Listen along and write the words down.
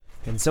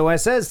And so I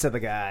says to the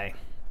guy,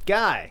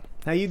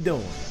 how you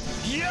doing?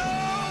 Yo,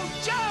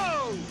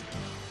 Joe!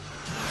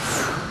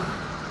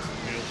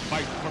 He'll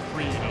fight for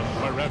freedom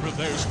wherever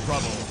there's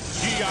trouble.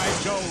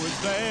 G.I. Joe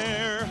is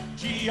there.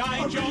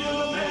 G.I.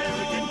 Joe,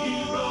 American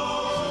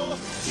hero.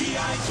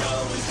 G.I.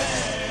 Joe is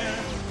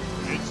there.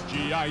 It's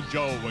G.I.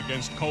 Joe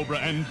against Cobra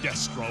and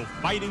Destro,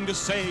 fighting to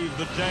save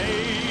the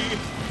day.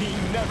 He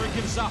never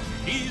gives up.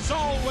 He's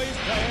always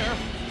there,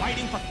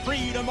 fighting for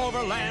freedom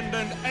over land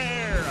and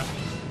air.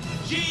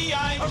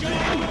 G.I. Joe,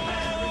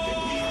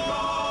 American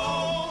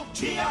hero.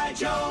 G.I.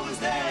 Joe is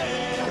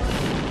there.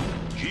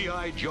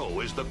 G.I. Joe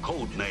is the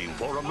code name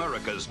for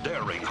America's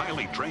daring,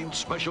 highly trained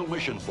Special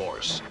Mission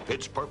Force.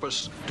 Its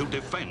purpose, to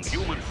defend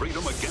human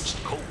freedom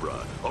against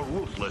Cobra, a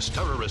ruthless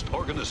terrorist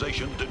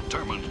organization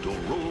determined to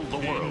rule the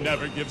world. He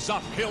never gives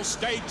up. He'll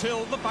stay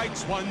till the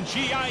fight's won.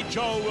 G.I.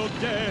 Joe will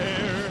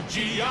dare.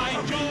 G.I.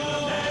 Joe,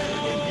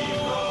 American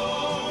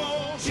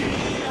hero.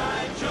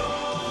 G.I. Joe.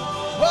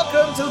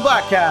 Welcome to the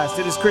Bladtcast.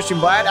 It is Christian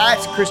Blatt at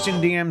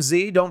Christian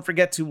DMZ. Don't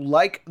forget to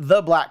like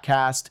the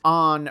Bladtcast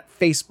on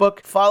Facebook,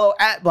 follow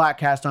at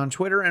Bladtcast on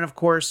Twitter, and of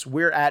course,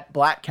 we're at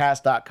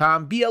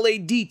bladtcast.com,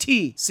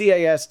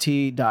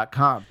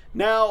 BLADTCAST.com.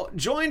 Now,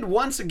 joined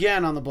once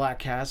again on the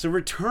Bladtcast, a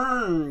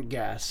return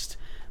guest,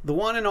 the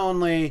one and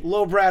only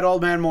Low Brad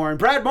Old Man Morin.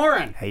 Brad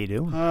Morin. How you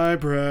doing? Hi,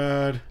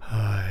 Brad.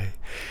 Hi.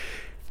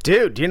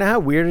 Dude, do you know how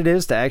weird it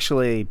is to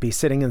actually be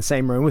sitting in the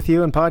same room with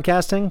you and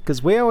podcasting?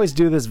 Because we always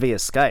do this via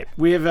Skype.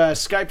 We have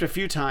Skyped a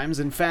few times.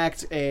 In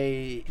fact,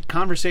 a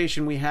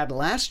conversation we had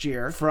last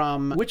year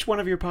from... Which one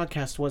of your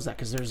podcasts was that?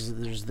 Because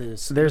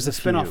there's a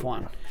spin-off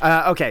one.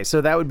 Okay,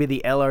 so that would be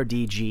the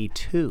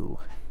LRDG2.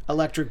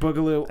 Electric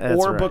Boogaloo.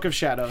 That's or right. Book of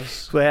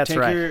Shadows. That's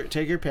right.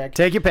 Take your pick.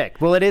 Take your pick.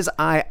 Well, it is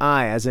II,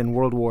 as in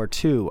World War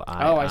II. Oh,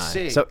 I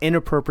see. So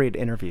inappropriate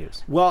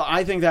interviews. Well,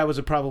 I think that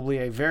was probably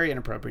a very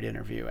inappropriate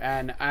interview.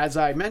 And as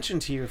I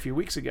mentioned to you a few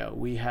weeks ago,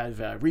 we have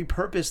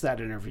repurposed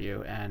that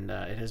interview, and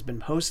it has been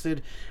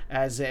posted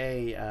as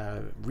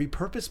a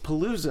repurpose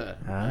palooza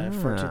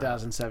for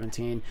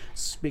 2017.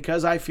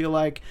 Because I feel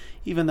like,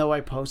 even though I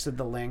posted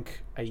the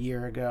link a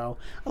year ago,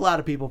 a lot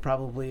of people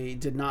probably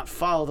did not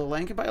follow the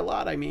link. And by a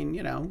lot, I mean,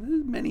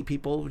 many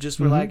people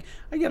just were like,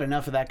 I get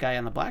enough of that guy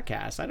on the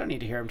Bladtcast. I don't need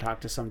to hear him talk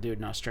to some dude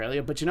in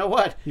Australia. But you know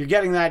what? You're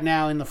getting that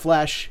now in the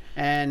flesh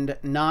and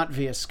not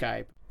via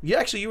Skype.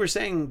 You were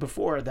saying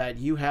before that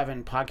you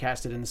haven't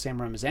podcasted in the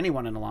same room as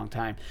anyone in a long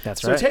time.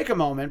 That's right. So take a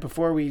moment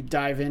before we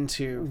dive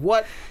into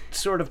what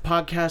sort of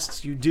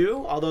podcasts you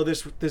do, although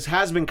this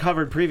has been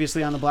covered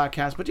previously on the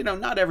Bladtcast, but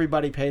not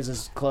everybody pays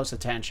as close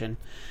attention.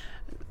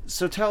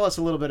 So tell us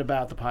a little bit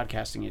about the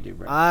podcasting you do,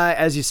 bro.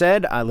 As you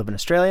said, I live in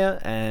Australia,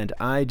 and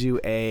I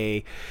do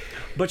a...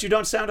 But you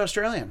don't sound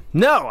Australian.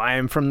 No, I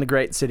am from the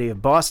great city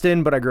of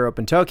Boston, but I grew up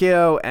in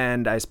Tokyo,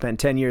 and I spent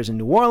 10 years in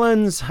New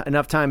Orleans,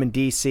 enough time in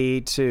D.C.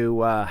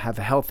 to have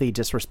a healthy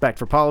disrespect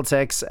for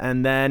politics,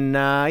 and then,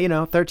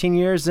 13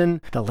 years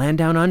in the land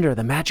down under,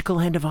 the magical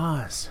land of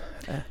Oz.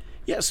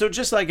 Yeah, so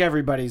just like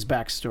everybody's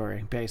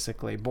backstory,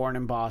 basically. Born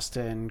in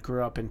Boston,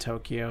 grew up in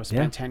Tokyo,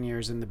 spent 10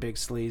 years in the big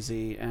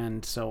sleazy,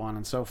 and so on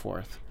and so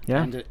forth.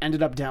 Yeah. And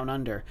ended up down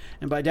under.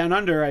 And by down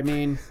under, I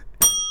mean...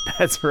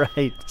 That's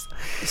right.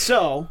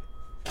 So,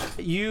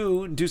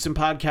 you do some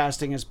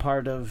podcasting as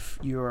part of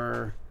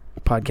your...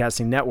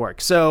 podcasting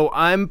network. So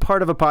I'm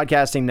part of a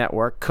podcasting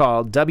network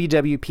called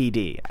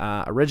WWPD.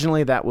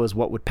 Originally, that was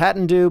What Would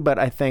Patton Do, but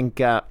I think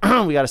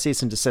we got a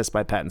cease and desist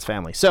by Patton's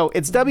family. So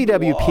it's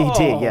WWPD.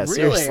 Whoa, yes,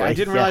 really? seriously. I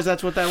didn't realize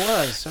that's what that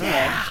was. All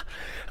right.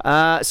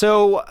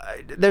 So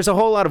there's a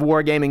whole lot of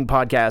wargaming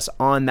podcasts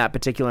on that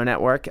particular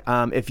network.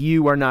 If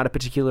you're not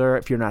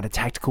a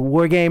tactical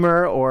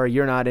wargamer, or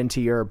you're not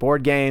into your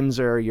board games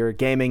or your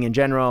gaming in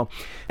general,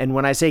 and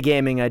when I say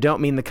gaming, I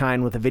don't mean the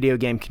kind with a video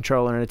game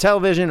controller and a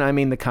television. I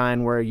mean the kind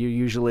where you're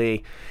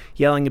usually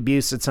yelling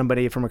abuse at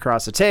somebody from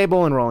across the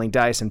table and rolling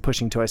dice and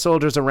pushing toy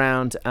soldiers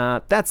around.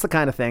 That's the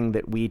kind of thing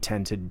that we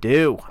tend to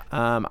do.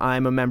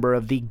 I'm a member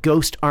of the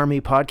Ghost Army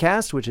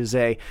podcast, which is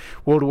a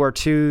World War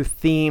II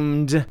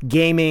themed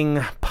gaming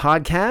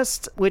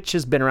podcast, which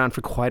has been around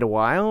for quite a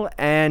while.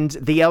 And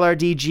the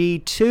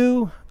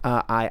LRDG2,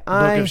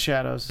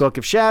 Book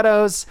of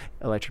Shadows,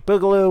 Electric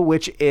Boogaloo,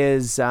 which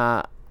is...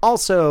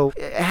 also,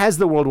 it has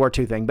the World War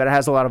II thing, but it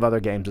has a lot of other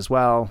games as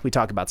well. We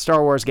talk about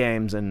Star Wars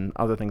games and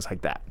other things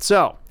like that.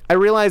 So, I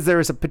realize there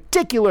is a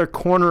particular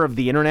corner of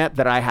the internet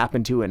that I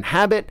happen to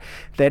inhabit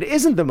that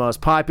isn't the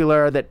most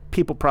popular, that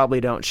people probably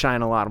don't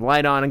shine a lot of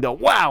light on and go,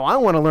 wow, I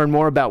want to learn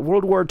more about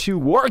World War II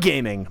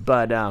wargaming.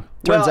 But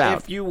turns out...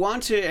 if you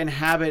want to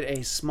inhabit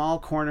a small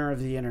corner of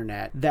the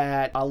internet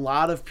that a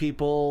lot of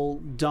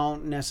people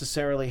don't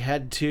necessarily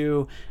head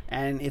to,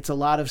 and it's a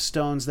lot of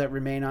stones that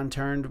remain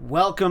unturned,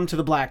 welcome to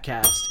the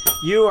Bladtcast.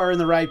 You are in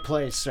the right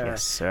place, sir.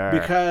 Yes, sir.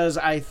 Because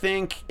I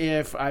think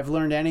if I've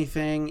learned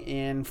anything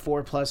in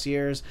 4+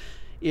 years,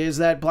 is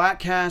that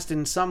Bladtcast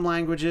in some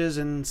languages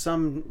and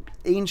some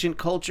ancient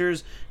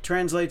cultures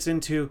translates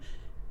into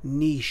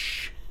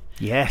niche.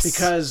 Yes.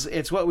 Because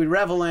it's what we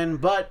revel in,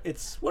 but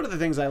it's one of the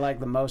things I like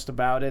the most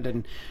about it,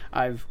 and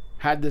I've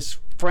had this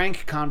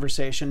frank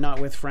conversation, not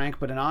with Frank,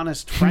 but an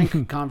honest,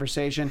 frank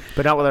conversation.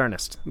 But not with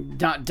Ernest.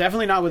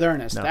 Definitely not with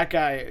Ernest. No. That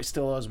guy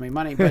still owes me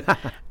money. But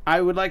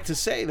I would like to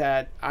say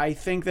that I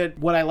think that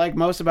what I like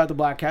most about the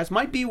Bladtcast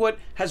might be what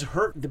has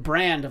hurt the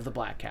brand of the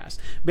Bladtcast.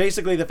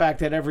 Basically, the fact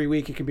that every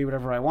week it can be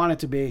whatever I want it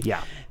to be.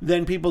 Yeah.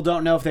 Then people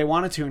don't know if they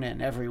want to tune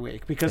in every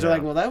week because they're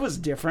like, well, that was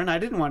different. I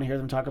didn't want to hear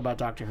them talk about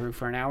Doctor Who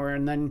for an hour.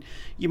 And then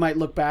you might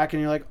look back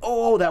and you're like,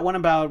 oh, that one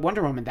about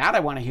Wonder Woman, that I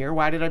want to hear.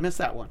 Why did I miss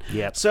that one?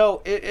 Yep.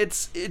 So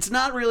it's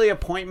not really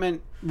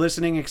appointment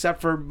listening,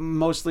 except for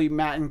mostly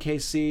Matt and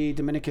KC,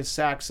 Dominicus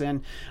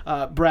Saxon,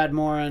 Brad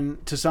Morin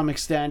to some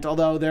extent,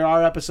 although there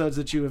are episodes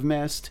that you have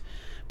missed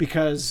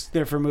because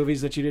they're for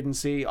movies that you didn't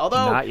see.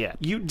 Although Not yet.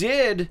 You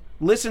did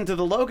listen to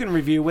the Logan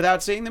review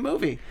without seeing the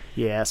movie.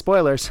 Yeah,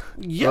 spoilers.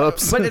 Yeah,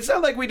 Oops. but it's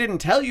not like we didn't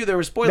tell you there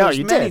were spoilers No,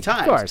 you many did,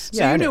 times. of course. So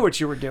Yeah, I you knew knew. what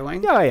you were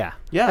doing. Oh, yeah.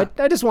 Yeah.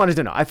 I just wanted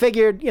to know. I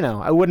figured,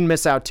 I wouldn't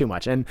miss out too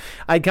much. And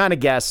I kind of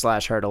guessed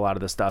 / heard a lot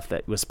of the stuff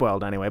that was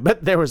spoiled anyway.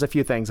 But there was a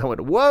few things I went,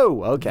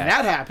 whoa, okay.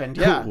 That happened,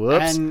 yeah.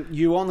 Whoops. And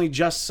you only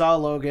just saw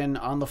Logan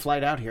on the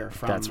flight out here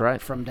from, That's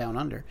right. from Down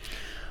Under.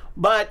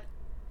 But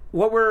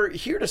what we're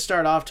here to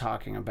start off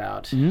talking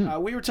about,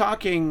 we were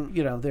talking,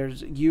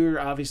 you're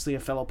obviously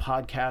a fellow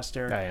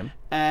podcaster. I am.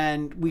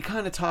 And we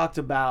kind of talked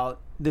about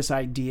this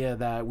idea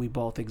that we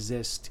both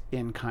exist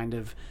in kind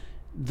of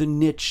the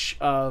niche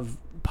of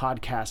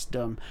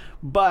podcastdom.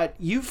 But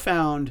you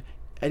found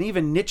an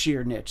even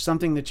nichier niche,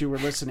 something that you were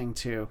listening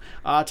to.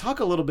 Talk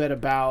a little bit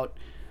about...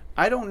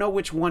 I don't know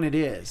which one it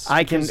is.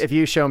 If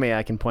you show me,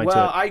 I can point to it.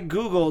 Well, I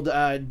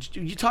Googled,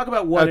 you talk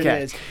about what it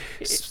is.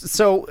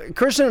 So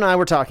Christian and I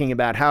were talking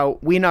about how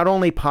we not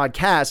only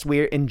podcast,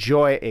 we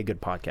enjoy a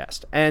good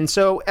podcast. And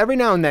so every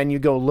now and then you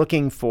go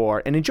looking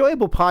for an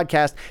enjoyable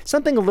podcast,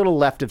 something a little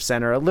left of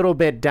center, a little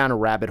bit down a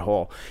rabbit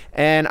hole.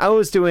 And I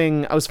was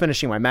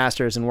finishing my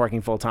master's and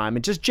working full time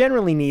and just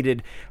generally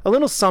needed a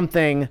little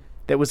something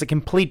that was a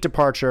complete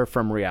departure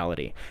from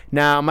reality.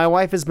 Now, my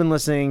wife has been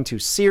listening to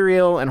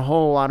Serial and a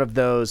whole lot of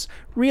those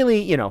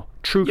really,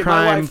 true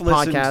crime my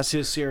wife podcasts. listens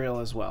to Serial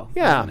as well.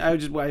 Yeah.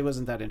 I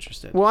wasn't that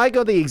interested. Well, I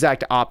go the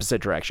exact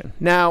opposite direction.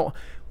 Now,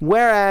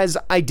 whereas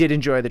I did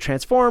enjoy the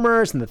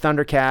Transformers and the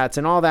Thundercats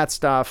and all that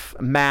stuff,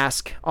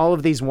 Mask, all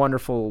of these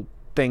wonderful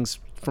things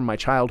from my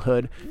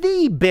childhood,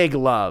 the big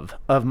love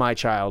of my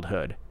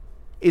childhood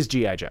is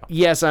G.I. Joe.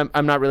 Yes, I'm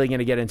not really going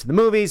to get into the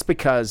movies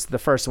because the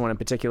first one in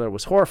particular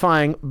was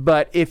horrifying,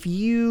 but if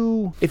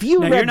you Now,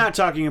 read... you're not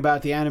talking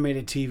about the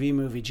animated TV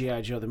movie G.I.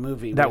 Joe the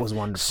movie. That with was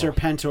wonderful.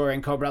 Serpentor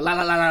and Cobra. La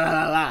la la la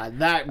la la.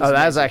 That was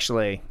that was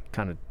actually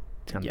kind of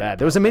bad.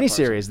 There was a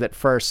miniseries that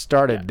first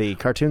started the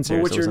cartoon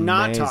series. But what It was you're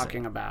not amazing.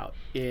 talking about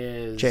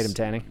is... Chatham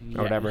Tanning,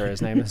 or whatever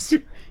his name is.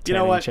 You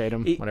know what?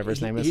 Chatham, whatever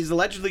his name is. He's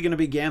allegedly going to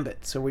be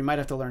Gambit, so we might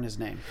have to learn his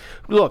name.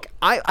 Look,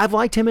 I've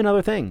liked him in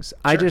other things.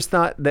 I just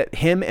thought that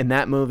him in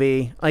that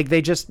movie, like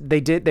they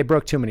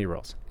broke too many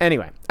rules.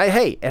 Anyway,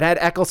 it had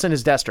Eccleston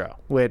as Destro,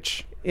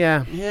 which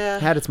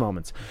had its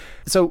moments.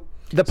 So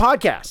the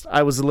podcast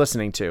I was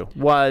listening to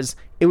was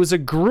a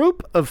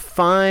group of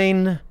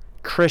fine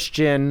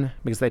Christian,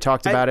 because they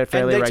talked about it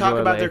fairly regularly. And they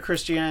talk about their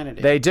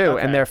Christianity. They do,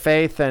 Okay. and their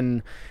faith,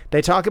 and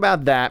they talk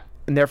about that,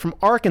 and they're from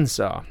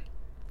Arkansas.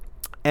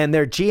 And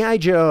they're G.I.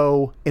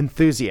 Joe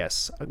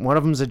enthusiasts. One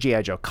of them's a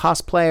G.I. Joe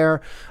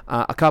cosplayer.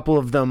 A couple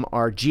of them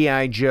are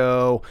G.I.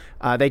 Joe.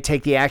 They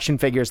take the action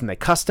figures and they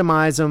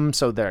customize them.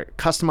 So they're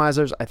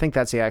customizers. I think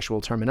that's the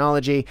actual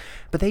terminology.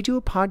 But they do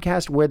a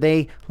podcast where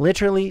they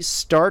literally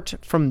start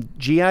from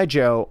G.I.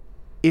 Joe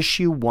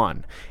issue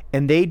 1.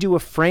 And they do a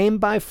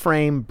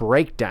frame-by-frame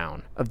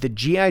breakdown of the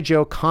G.I.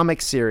 Joe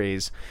comic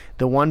series,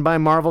 the one by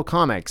Marvel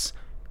Comics,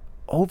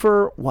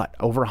 over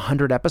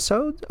 100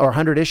 episodes or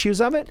 100 issues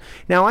of it.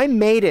 Now, I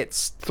made it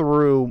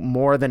through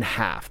more than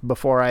half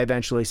before I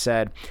eventually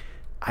said,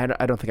 I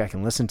don't think I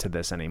can listen to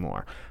this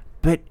anymore.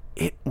 But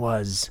it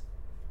was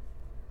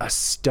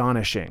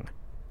astonishing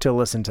to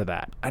listen to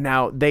that.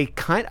 Now,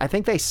 I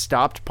think they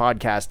stopped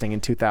podcasting in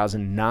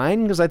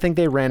 2009 because I think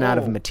they ran out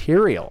of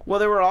material.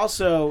 Well, there were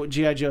also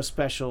G.I. Joe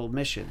special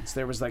missions.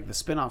 There was like the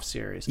spin-off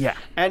series. Yeah.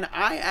 And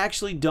I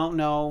actually don't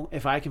know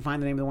if I can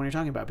find the name of the one you're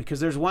talking about, because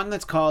there's one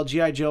that's called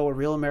G.I. Joe, A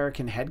Real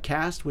American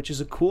Headcast, which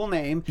is a cool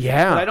name.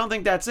 Yeah. But I don't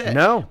think that's it.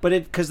 No. But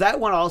because that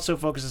one also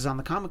focuses on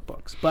the comic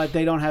books, but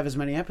they don't have as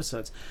many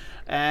episodes.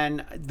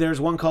 And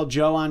there's one called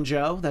Joe on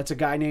Joe. That's a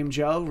guy named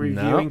Joe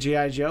reviewing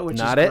G.I. Joe, which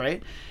is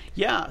great.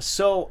 Yeah,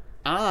 so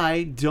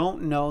I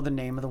don't know the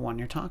name of the one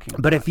you're talking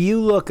about. But if you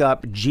look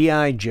up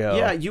G.I.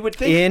 Joe, you would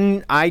think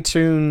in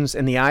iTunes,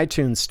 in the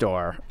iTunes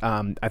store,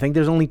 I think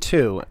there's only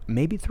 2,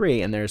 maybe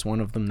 3, and there's one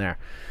of them there.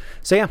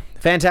 So yeah,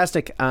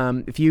 fantastic.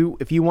 If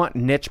you want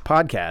niche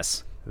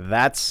podcasts,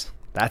 that's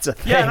a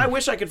thing. Yeah, and I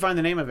wish I could find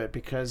the name of it,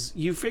 because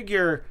you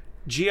figure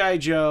G.I.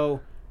 Joe,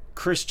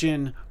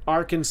 Christian,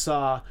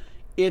 Arkansas,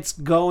 it's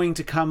going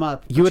to come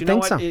up. You would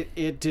think what? so.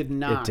 It did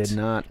not. It did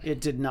not. It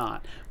did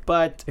not.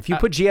 But if you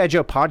put G.I.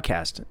 Joe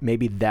podcast,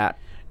 maybe that.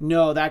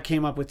 No, that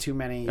came up with too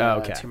many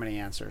okay. too many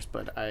answers.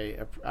 But I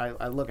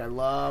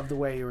love the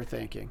way you were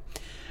thinking.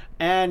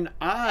 And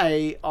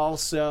I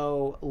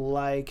also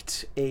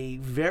liked a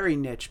very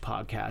niche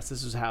podcast.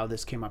 This is how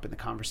this came up in the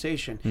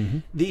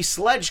conversation. The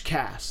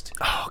Sledgecast,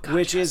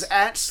 which is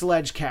at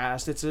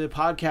Sledgecast. It's a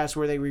podcast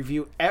where they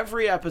review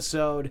every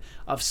episode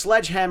of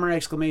Sledgehammer!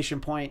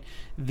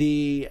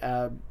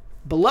 The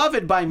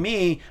beloved by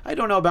me. I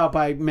don't know about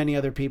by many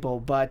other people,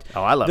 but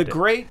I loved it.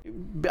 Great,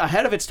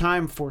 ahead of its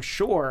time for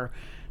sure,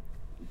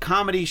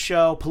 comedy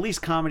show, police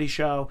comedy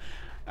show.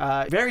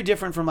 Very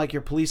different from like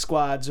your Police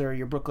Squads or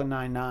your Brooklyn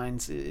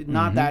Nine-Nines.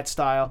 Not that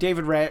style.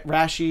 David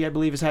Rashi, I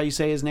believe is how you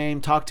say his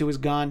name, talked to his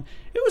gun.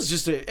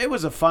 It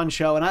was a fun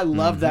show, and I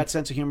loved that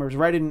sense of humor. It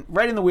was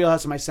right in the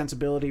wheelhouse of my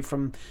sensibility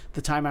from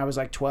the time I was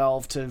like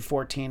 12 to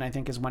 14, I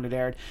think is when it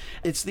aired.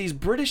 It's these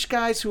British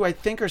guys who I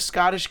think are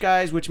Scottish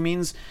guys, which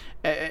means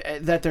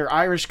that they're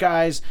Irish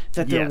guys,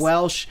 that they're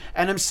Welsh.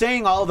 And I'm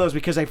saying all of those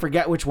because I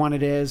forget which one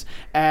it is,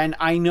 and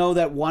I know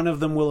that one of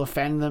them will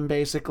offend them,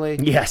 basically.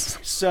 Yes.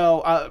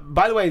 So,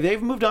 by the way,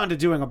 they've moved on to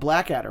doing a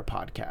Blackadder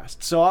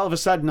podcast. So all of a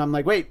sudden, I'm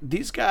like, wait,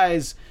 these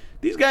guys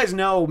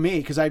know me,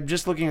 because I'm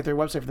just looking at their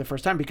website for the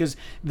first time, because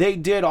they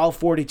did all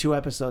 42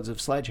 episodes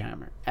of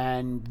Sledgehammer,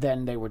 and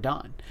then they were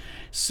done.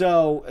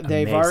 So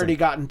they've already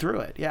gotten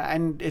through it. Yeah,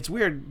 and it's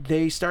weird.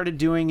 They started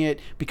doing it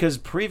because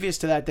previous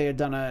to that, they had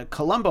done a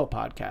Columbo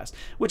podcast,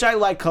 which I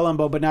like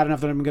Columbo, but not enough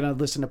that I'm going to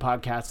listen to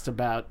podcasts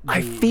about the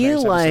I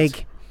feel various episodes.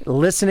 like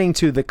listening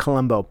to the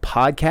Columbo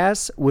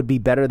podcast would be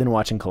better than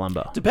watching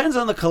Columbo. Depends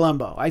on the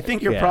Columbo. I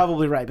think you're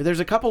probably right, but there's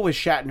a couple with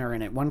Shatner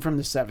in it. One from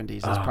the 70s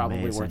is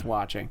probably worth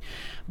watching.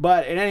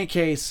 But in any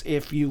case,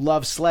 if you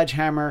love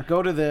Sledgehammer,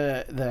 go to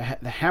the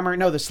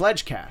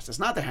Sledgecast. It's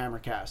not the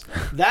Hammercast.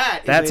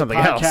 That's a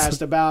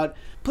podcast about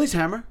Please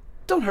Hammer,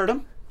 don't hurt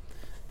him.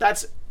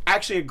 That's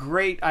actually a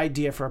great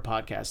idea for a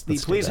podcast. The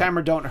Please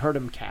Hammer, Don't Hurt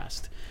Him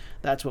cast.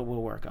 That's what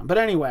we'll work on. But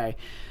anyway,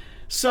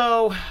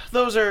 so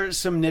those are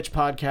some niche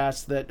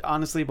podcasts that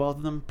honestly both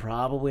of them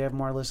probably have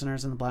more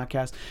listeners than the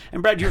Bladtcast.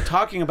 And Brad, you're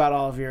talking about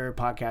all of your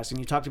podcasts, and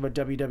you talked about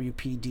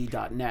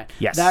wwpd.net.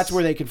 Yes. That's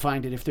where they can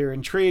find it if they're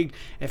intrigued,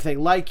 if they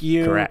like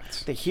you.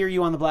 Correct. They hear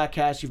you on the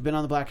Bladtcast, you've been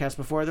on the Bladtcast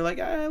before, they're like,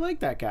 I like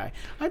that guy.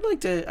 I'd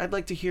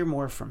like to hear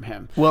more from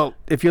him. Well,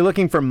 if you're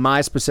looking for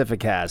my specific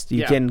cast,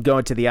 you can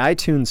go to the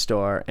iTunes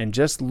store and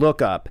just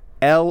look up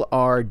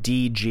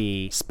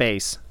LRDG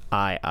space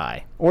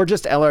II, or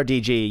just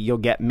LRDG. You'll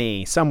get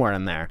me somewhere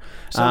in there,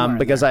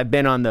 because I've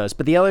been on those.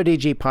 But the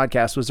LRDG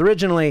podcast was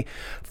originally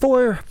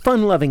for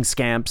fun-loving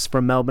scamps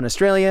from Melbourne,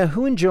 Australia,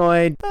 who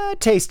enjoyed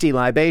tasty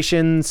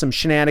libations, some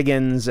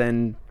shenanigans,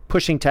 and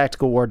pushing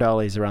tactical war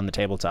dollies around the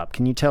tabletop.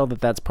 Can you tell that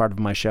that's part of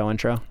my show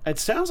intro? It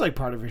sounds like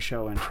part of your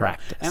show intro.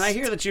 Practice. And I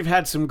hear that you've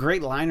had some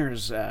great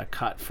liners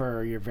cut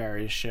for your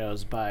various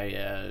shows by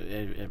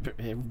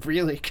a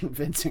really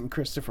convincing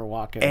Christopher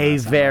Walken. A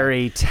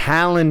very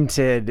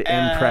talented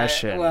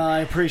impression. Well,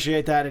 I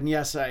appreciate that. And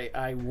yes,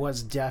 I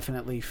was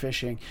definitely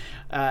fishing.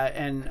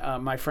 And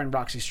my friend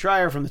Roxy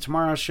Stryer from The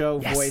Tomorrow Show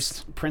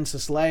voiced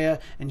Princess Leia.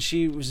 And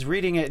she was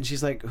reading it, and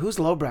she's like, who's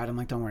Lowbrad? I'm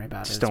like, don't worry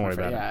about it. Just don't worry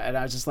about it. Yeah. And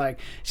I was just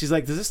like, she's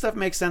like, does this stuff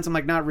make sense? I'm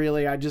like, not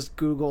really. I just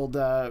Googled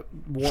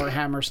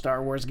Warhammer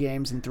Star Wars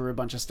games and threw a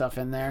bunch of stuff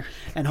in there,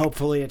 and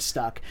hopefully it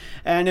stuck.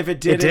 And if it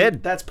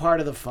did, that's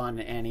part of the fun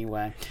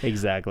anyway.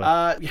 Exactly.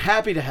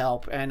 Happy to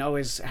help, and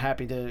always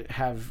happy to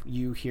have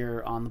you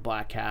here on the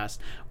Bladtcast.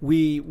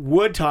 We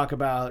would talk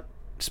about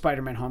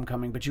Spider-Man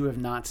Homecoming, but you have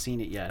not seen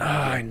it yet.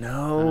 I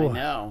know. I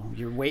know.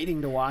 You're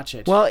waiting to watch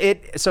it. Well,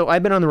 so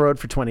I've been on the road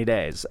for 20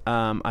 days.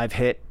 I've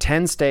hit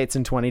 10 states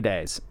in 20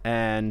 days.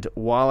 And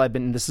while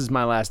this is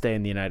my last day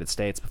in the United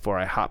States before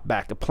I hop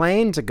back the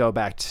plane to go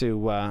back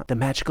to the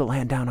magical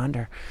land down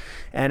under.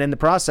 And in the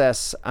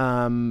process,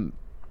 Spider-Man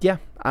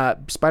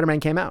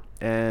came out,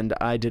 and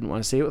I didn't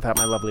want to see it without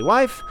my lovely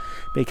wife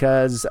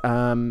because,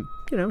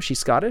 she's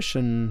Scottish,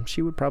 and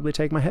she would probably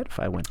take my head if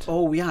I went.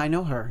 Oh yeah, I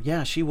know her.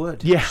 Yeah, she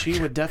would. Yeah, she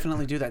would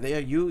definitely do that.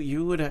 You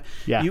would.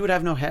 You would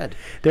have no head.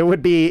 It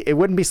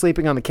wouldn't be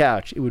sleeping on the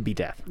couch. It would be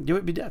death. It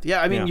would be death.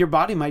 Yeah, I mean, your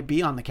body might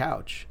be on the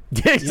couch.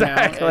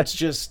 Exactly. It's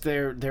just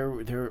there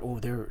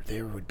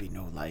would be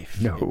no life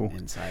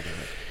inside of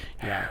it.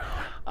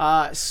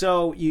 Yeah.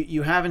 So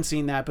you haven't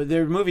seen that, but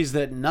there are movies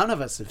that none of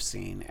us have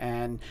seen,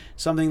 and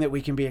something that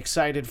we can be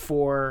excited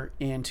for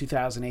in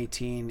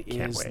 2018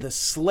 is the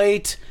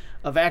slate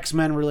of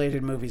X-Men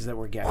related movies that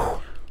we're getting.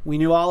 We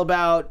knew all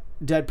about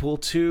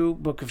Deadpool 2,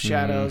 Book of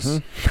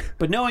Shadows,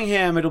 but knowing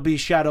him, it'll be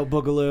Shadow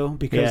Boogaloo,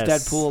 because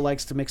Deadpool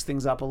likes to mix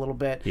things up a little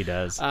bit. He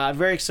does.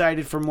 Very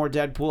excited for more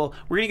Deadpool.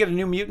 We're going to get a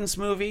New Mutants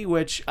movie,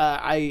 which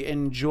I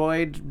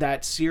enjoyed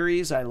that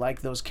series. I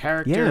like those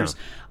characters.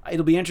 Yeah.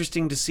 It'll be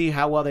interesting to see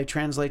how well they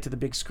translate to the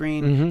big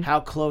screen, how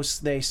close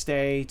they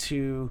stay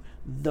to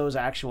those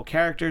actual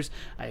characters.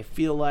 I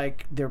feel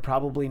like they're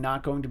probably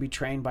not going to be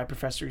trained by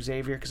Professor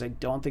Xavier, because I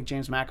don't think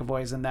James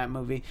McAvoy is in that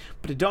movie,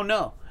 but I don't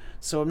know.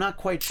 so I'm not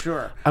quite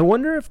sure. I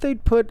wonder if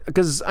they'd put,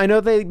 because I know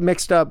they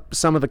mixed up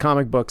some of the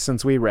comic books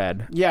since we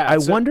read. Yeah. I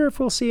wonder if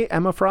we'll see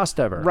Emma Frost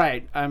ever.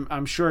 Right.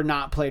 I'm sure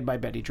not played by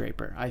Betty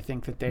Draper. I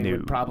think that they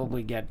would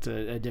probably get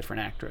a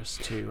different actress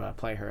to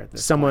play her at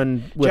this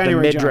Someone point. with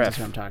January a Jones midriff. is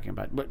what I'm talking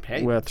about. But,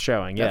 hey, Worth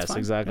showing. that's Yes, fine.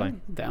 exactly.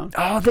 Yeah, down.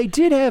 Oh, they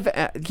did have,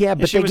 but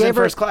she they was in gave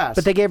her First Class.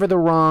 But they gave her the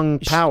wrong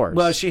powers.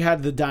 Well, she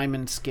had the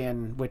diamond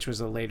skin, which was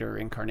a later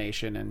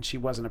incarnation, and she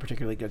wasn't a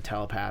particularly good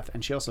telepath.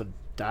 And she also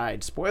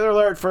died. Spoiler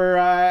alert for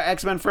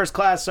X-Men First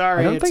Class.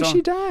 Sorry, I don't think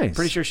she dies.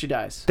 Pretty sure she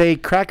dies. They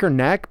crack her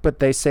neck, but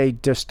they say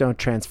just don't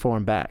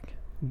transform back.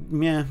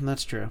 Yeah,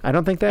 that's true. I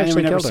don't think they And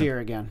actually we never killed see her.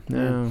 her again.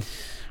 No. Yeah.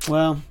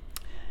 Well,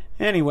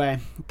 anyway,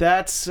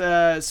 that's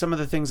some of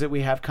the things that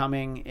we have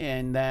coming,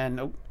 and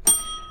then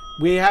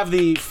we have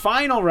the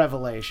final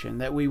revelation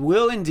that we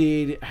will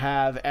indeed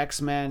have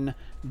X-Men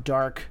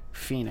Dark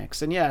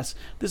Phoenix. And yes,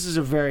 this is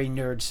a very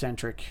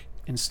nerd-centric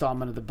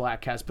installment of the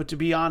Bladtcast, but to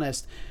be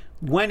honest,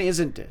 when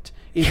isn't it?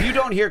 If you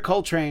don't hear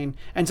Coltrane,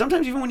 and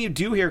sometimes even when you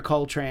do hear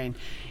Coltrane,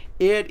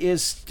 it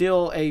is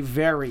still a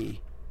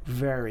very,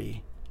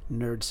 very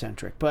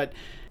nerd-centric. But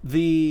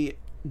the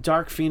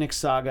Dark Phoenix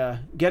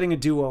saga, getting a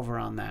do-over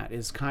on that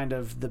is kind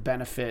of the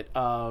benefit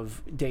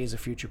of Days of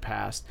Future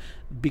Past,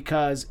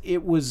 because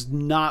it was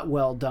not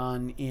well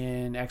done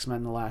in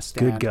X-Men The Last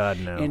Stand. Good God,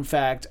 no. In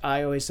fact,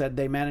 I always said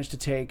they managed to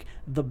take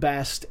the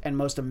best and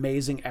most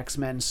amazing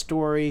X-Men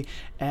story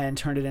and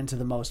turn it into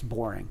the most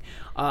boring.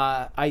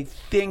 I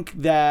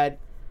think that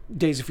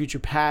Days of Future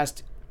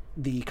Past,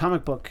 the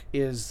comic book,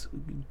 is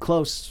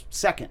close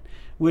second,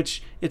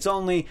 which it's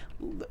only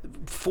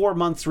 4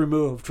 months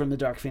removed from the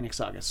Dark Phoenix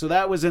saga. So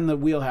that was in the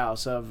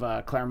wheelhouse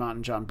of Claremont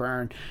and John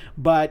Byrne.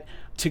 But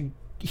to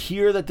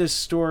hear that this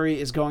story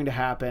is going to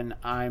happen,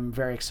 I'm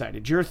very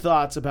excited. Your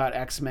thoughts about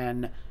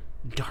X-Men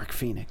Dark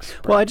Phoenix?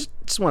 Well, I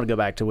just want to go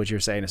back to what you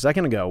were saying a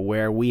second ago,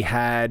 where we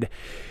had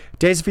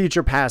Days of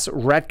Future Past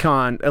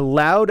retcon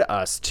allowed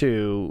us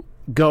to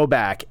go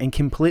back and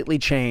completely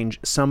change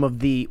some of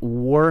the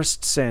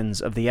worst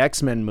sins of the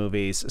X-Men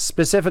movies.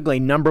 Specifically,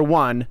 number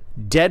one,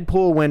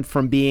 Deadpool went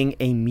from being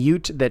a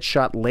mute that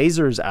shot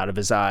lasers out of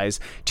his eyes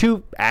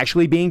to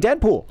actually being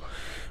Deadpool.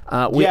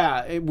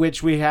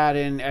 Which we had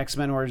in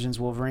X-Men Origins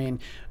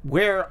Wolverine,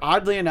 where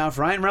oddly enough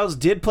Ryan Reynolds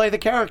did play the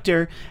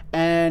character,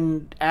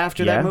 and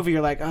after that movie you're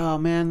like, oh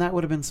man, that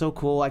would have been so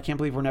cool. I can't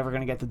believe we're never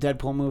going to get the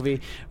Deadpool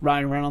movie.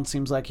 Ryan Reynolds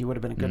seems like he would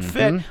have been a good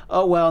fit.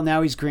 Oh well,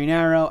 now he's Green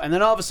Arrow, and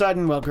then all of a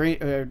sudden, I was going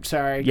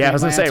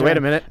to say, wait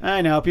a minute.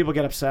 I know, people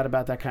get upset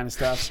about that kind of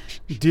stuff.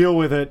 Deal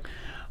with it.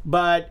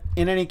 But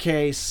in any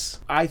case,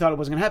 I thought it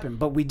wasn't going to happen.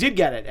 But we did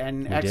get it,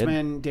 and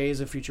X-Men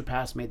Days of Future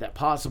Past made that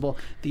possible.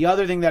 The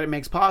other thing that it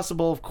makes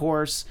possible, of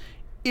course,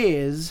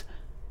 is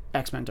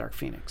X-Men Dark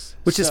Phoenix.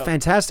 Which is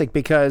fantastic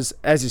because,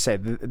 as you say,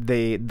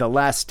 the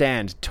Last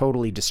Stand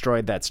totally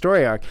destroyed that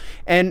story arc.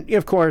 And,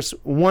 of course,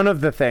 one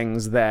of the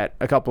things that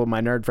a couple of my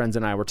nerd friends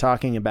and I were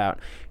talking about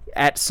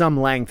at some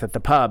length at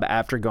the pub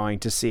after going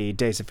to see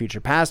Days of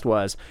Future Past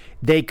was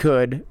they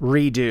could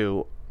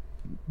redo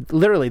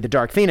literally the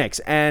Dark Phoenix,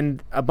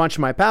 and a bunch of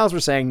my pals were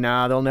saying,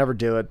 nah, they'll never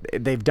do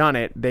it. They've done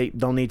it.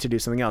 They'll need to do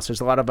something else.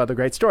 There's a lot of other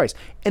great stories.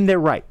 And they're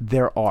right.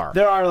 There are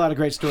a lot of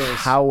great stories.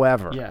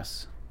 However,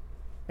 yes,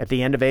 at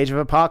the end of Age of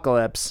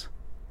Apocalypse,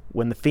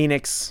 when the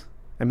Phoenix,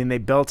 they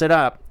built it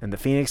up and the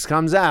Phoenix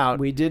comes out.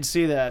 We did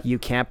see that. You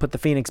can't put the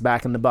Phoenix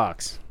back in the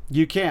box.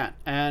 You can't.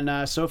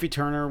 And Sophie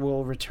Turner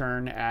will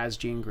return as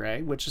Jean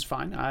Grey, which is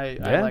fine. I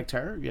liked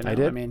her. I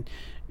did.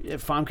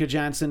 Famke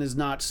Janssen is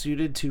not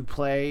suited to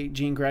play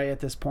Jean Grey at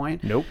this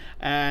point. Nope.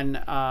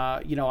 And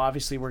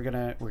obviously we're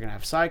gonna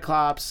have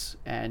Cyclops,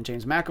 and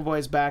James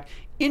McAvoy's back.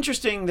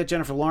 Interesting that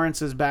Jennifer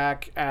Lawrence is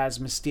back as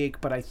Mystique,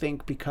 but I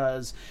think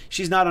because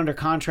she's not under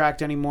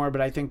contract anymore, but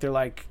I think they're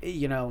like,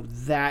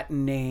 that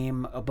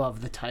name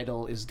above the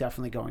title is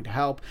definitely going to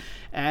help.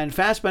 And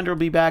Fassbender will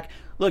be back.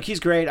 Look, he's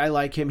great. I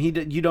like him.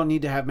 You don't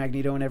need to have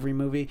Magneto in every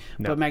movie,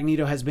 but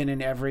Magneto has been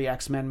in every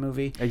X-Men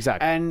movie.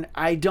 Exactly. And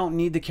I don't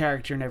need the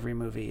character in every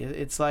movie.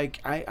 It's like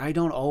I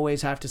don't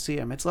always have to see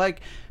him. It's like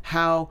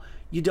how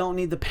you don't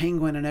need the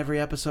Penguin in every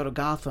episode of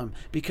Gotham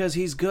because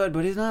he's good,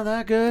 but he's not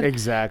that good.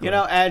 Exactly.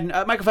 And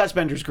Michael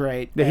Fassbender's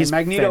great. Yeah, and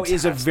Magneto fantastic.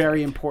 is a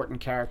very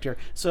important character.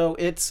 So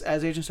it's,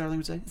 as Agent Starling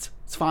would say, it's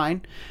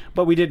fine.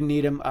 But we didn't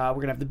need him. We're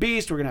going to have the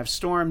Beast. We're going to have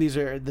Storm. These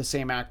are the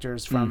same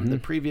actors from the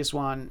previous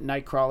one.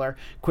 Nightcrawler,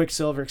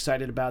 Quicksilver,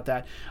 excited about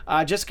that.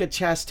 Jessica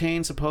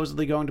Chastain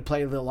supposedly going to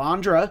play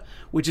Lilandra,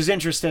 which is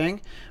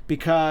interesting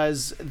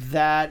because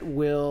that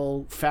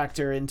will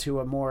factor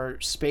into a more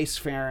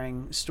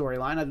spacefaring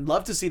storyline. I'd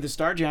love to see the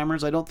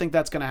Starjammers. I don't think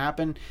that's going to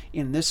happen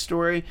in this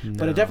story,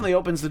 but it definitely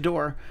opens the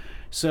door.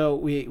 So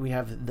we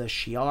have the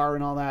Shi'ar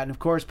and all that. And of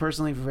course,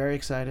 personally, very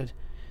excited.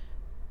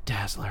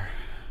 Dazzler.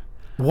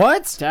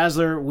 What?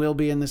 Dazzler will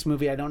be in this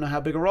movie. I don't know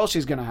how big a role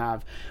she's going to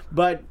have,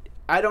 but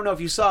I don't know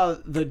if you saw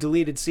the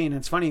deleted scene.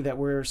 It's funny that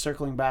we're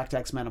circling back to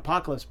X-Men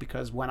Apocalypse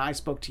because when I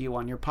spoke to you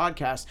on your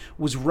podcast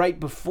was right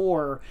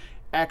before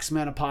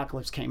X-Men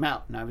Apocalypse came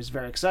out, and I was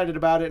very excited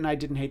about it, and I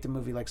didn't hate the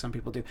movie like some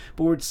people do.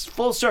 But we're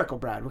full circle,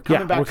 Brad. We're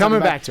coming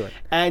back to it.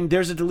 And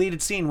there's a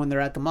deleted scene when they're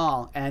at the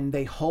mall, and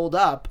they hold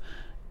up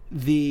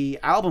the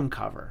album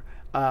cover.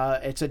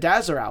 It's a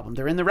Dazzler album.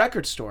 They're in the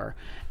record store.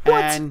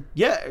 What? And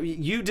yeah,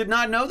 you did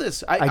not know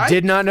this. I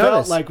did not know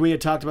felt this. like we had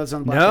talked about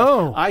something.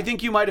 No. I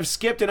think you might have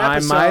skipped an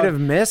episode. I might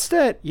have missed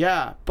it.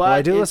 Yeah, but Well,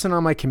 I do listen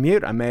on my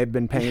commute. I may have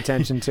been paying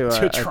attention to,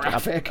 to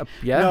traffic.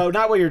 Yeah. No,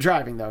 not while you're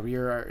driving though.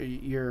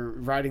 You're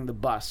riding the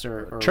bus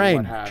or train.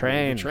 what have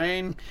you.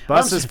 Train.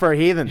 Buses for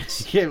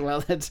heathens. Yeah,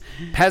 well, that's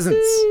Peasants.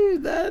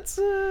 That's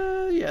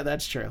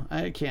that's true.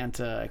 I can't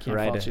fault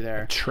you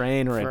there. A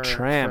train or a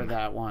tram. For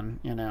that one,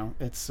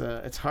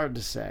 it's hard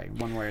to say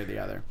one way or the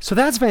other. So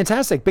that's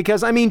fantastic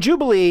because I mean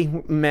Jubilee,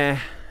 meh.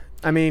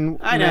 I mean,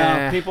 I know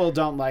meh. people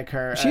don't like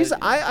her.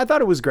 I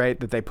thought it was great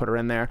that they put her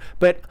in there,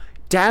 but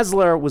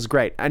Dazzler was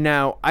great. And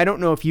now I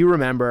don't know if you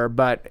remember,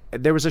 but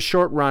there was a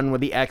short run where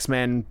the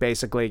X-Men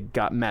basically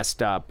got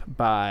messed up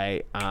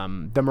by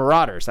the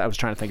Marauders. I was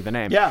trying to think of the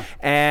name. Yeah.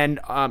 And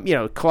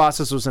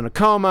Colossus was in a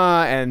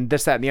coma, and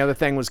this, that, and the other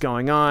thing was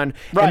going on.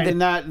 Right, and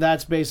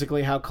that's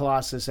basically how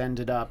Colossus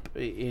ended up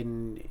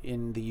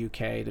in the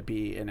UK to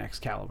be in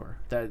Excalibur.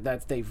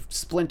 That they've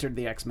splintered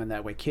the X-Men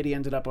that way. Kitty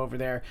ended up over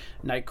there.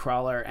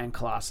 Nightcrawler and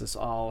Colossus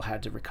all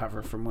had to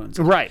recover from wounds.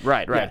 Right.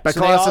 Yeah, But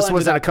so they all Colossus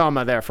was in a ended up-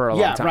 coma there for a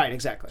long time. Yeah, right,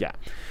 exactly. Yeah.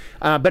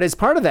 But as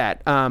part of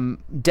that,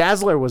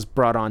 Dazzler was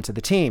brought onto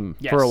the team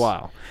for a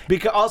while.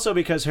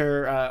 Because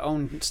her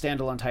own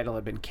standalone title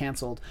had been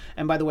canceled.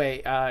 And by the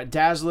way,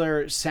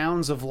 Dazzler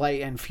Sounds of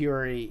Light and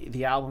Fury,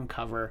 the album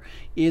cover,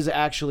 is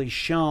actually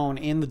shown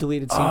in the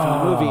deleted scene from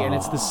the movie. And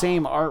it's the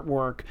same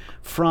artwork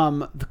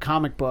from the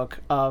comic book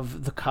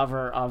of the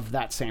cover of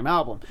that same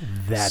album.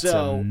 That's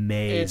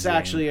amazing. It's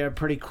actually a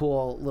pretty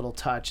cool little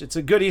touch. It's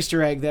a good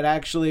Easter egg that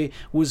actually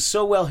was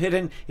so well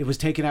hidden, it was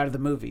taken out of the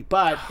movie.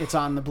 But it's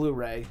on the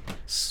Blu-ray.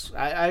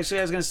 I was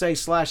going to say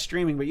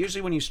 /streaming, but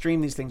usually when you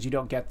stream these things, you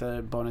don't get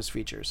the bonus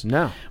features.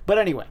 No. But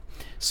anyway,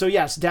 so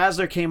yes,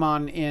 Dazzler came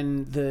on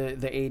in the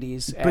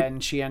 80s,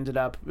 and she ended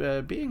up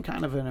being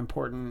kind of an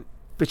important...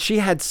 But she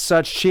had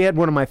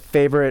one of my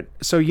favorite...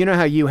 So you know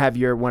how you have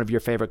one of your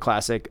favorite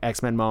classic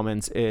X-Men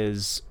moments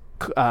is...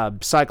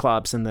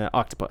 Cyclops and the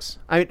Octopus.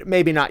 I mean,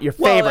 maybe not your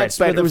favorite,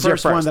 but it was your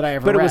first one that I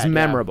ever But it was read,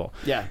 memorable.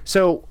 Yeah.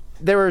 So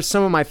there were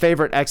some of my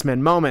favorite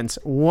X-Men moments.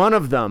 One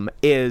of them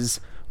is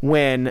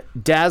when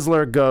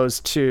Dazzler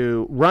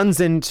runs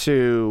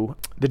into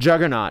the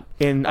Juggernaut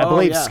in, I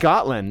believe,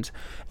 Scotland,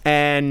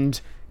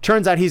 and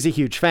turns out he's a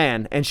huge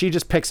fan, and she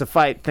just picks a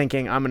fight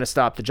thinking, I'm going to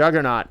stop the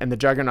Juggernaut, and the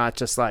Juggernaut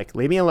just like,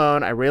 leave me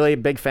alone, I'm really a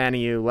big fan of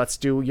you, let's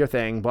do your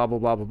thing, blah, blah,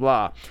 blah, blah,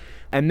 blah.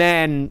 And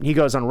then he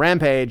goes on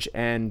Rampage,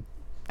 and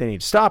they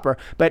need to stop her,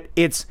 but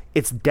it's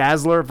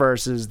Dazzler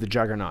versus the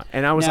Juggernaut,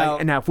 and I was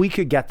like, now if we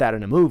could get that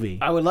in a movie,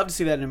 I would love to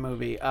see that in a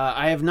movie.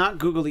 I have not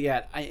Googled it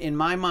yet. In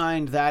my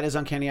mind, that is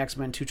Uncanny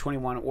X-Men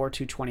 221 or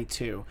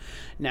 222.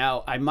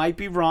 Now I might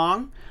be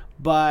wrong,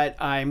 but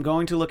I'm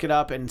going to look it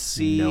up and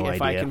see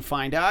I can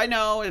find out. I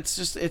know it's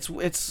just it's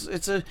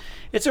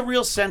a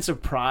real sense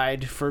of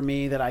pride for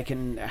me that I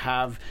can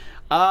have.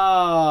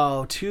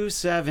 Oh,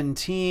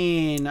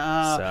 217.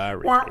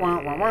 Sorry.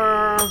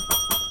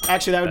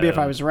 Actually, that would be if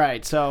I was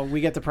right. So we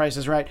get the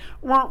prices right.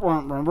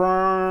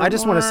 I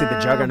just want to see the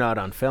Juggernaut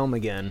on film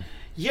again.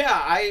 Yeah,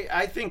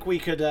 I think we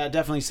could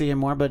definitely see him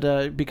more,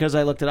 but because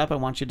I looked it up, I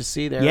want you to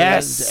see there.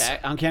 Yes.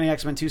 Uncanny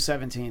X-Men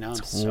 217. I'm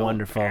so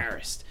wonderful.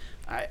 embarrassed.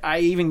 I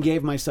even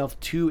gave myself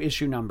 2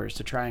 issue numbers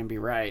to try and be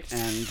right,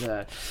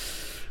 and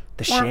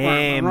the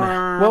shame.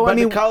 Well, I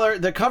mean,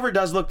 the cover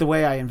does look the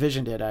way I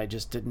envisioned it. I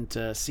just didn't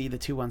see the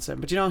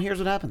 217. But here's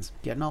what happens: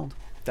 getting old.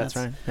 That's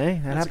right.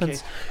 Hey, that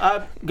happens.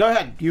 Go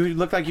ahead. You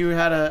looked like you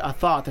had a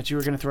thought that you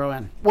were going to throw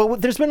in. Well,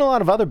 there's been a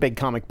lot of other big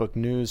comic book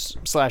news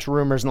 /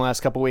 rumors in the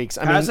last couple of weeks.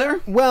 Has there?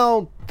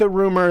 Well, the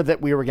rumor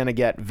that we were going to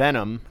get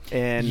Venom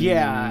in...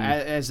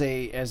 Yeah, as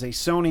a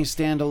Sony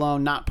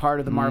standalone, not part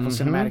of the Marvel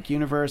Cinematic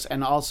Universe.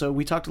 And also,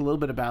 we talked a little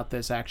bit about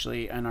this,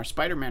 actually, in our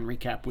Spider-Man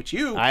recap, which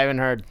I haven't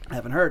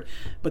heard.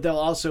 But there'll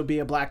also be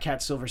a Black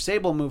Cat, Silver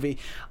Sable movie.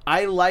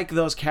 I like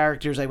those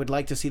characters. I would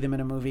like to see them in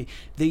a movie.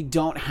 They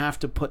don't have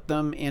to put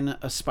them in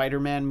a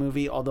Spider-Man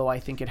movie, although I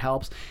think it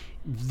helps.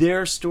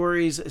 Their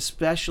stories,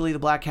 especially the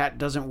Black Cat,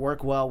 doesn't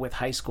work well with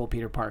high school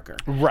Peter Parker.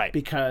 Right.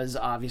 Because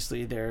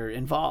obviously they're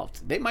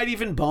involved. They might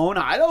even bone.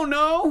 I don't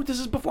know. This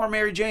is before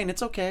Mary Jane.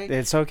 It's okay.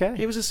 It's okay.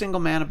 He was a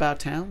single man about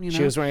town,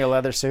 She was wearing a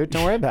leather suit.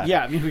 Don't worry about it.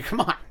 Yeah, I mean, come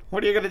on.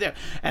 What are you going to do?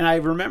 And I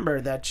remember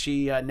that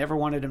she never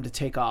wanted him to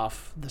take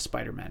off the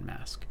Spider-Man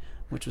mask,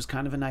 which was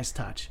kind of a nice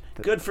touch.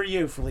 Good for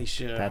you,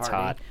 Felicia That's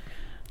Hardy. hot.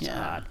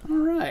 Yeah. All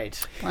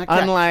right. Black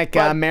Cat.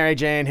 Unlike Mary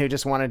Jane, who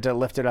just wanted to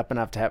lift it up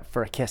enough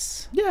for a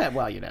kiss. Yeah,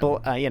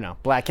 well,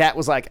 Black Cat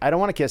was like, I don't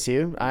want to kiss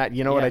you.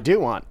 You know what I do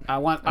want? I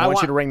want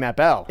you to ring that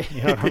bell.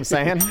 You know what I'm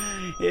saying?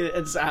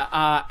 It's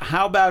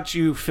how about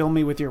you film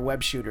me with your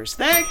web shooters?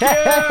 Thank you.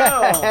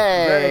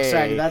 Very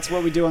excited. That's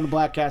what we do on the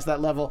Bladtcast,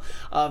 that level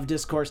of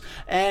discourse.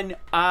 And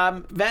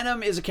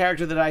Venom is a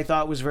character that I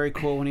thought was very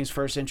cool when he was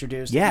first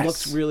introduced. Yes. It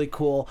looks really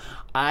cool.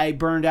 I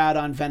burned out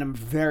on Venom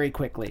very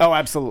quickly. Oh,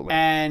 absolutely.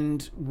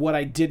 And what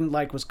I didn't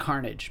like was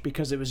Carnage,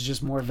 because it was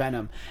just more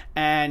Venom.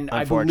 And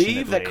I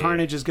believe that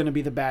Carnage is going to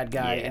be the bad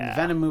guy in the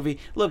Venom movie.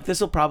 Look, this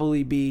will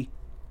probably be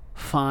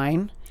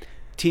fine.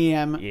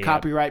 TM,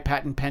 copyright,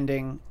 patent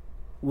pending.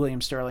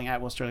 William Sterling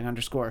at Will Sterling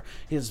 _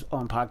 his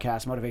own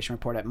podcast, Motivation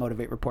Report at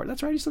Motivate Report.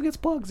 That's right. He still gets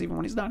plugs even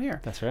when he's not here.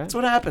 That's right. That's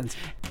what happens.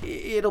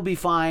 It'll be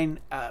fine,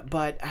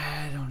 but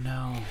I don't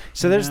know.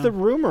 So there's the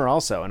rumor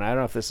also, and I don't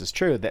know if this is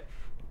true, that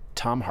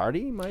Tom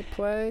Hardy might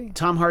play.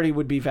 Tom Hardy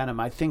would be Venom.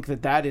 I think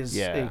that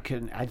is.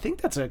 I think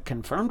that's a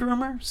confirmed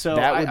rumor. So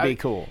that would be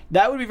cool.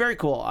 That would be very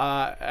cool.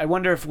 I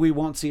wonder if we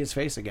won't see his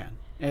face again.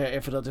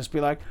 If it'll just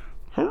be like,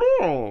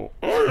 "Hello,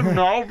 I am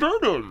now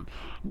Venom.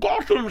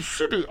 Gotham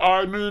City,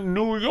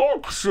 New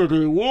York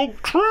City will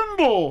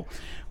tremble."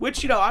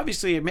 Which,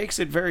 obviously it makes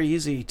it very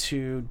easy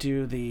to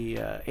do the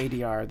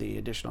ADR, the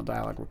additional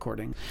dialogue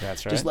recording.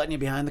 That's right. Just letting you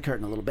behind the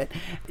curtain a little bit.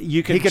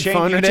 You could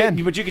phone it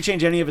in. But you could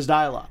change any of his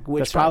dialogue,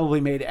 which probably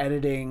made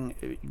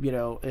editing,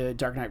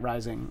 Dark Knight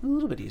Rising a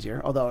little bit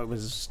easier, although it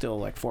was still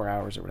like 4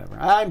 hours or whatever.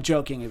 I'm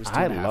joking. It was 2.5.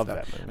 I love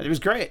that movie. It was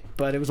great,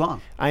 but it was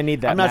long. I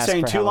need that. I'm not mask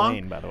saying for too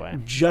Halloween, long, by the way.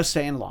 just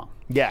saying long.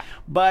 Yeah.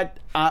 But,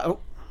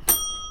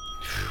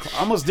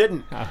 almost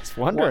didn't. I was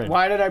wondering.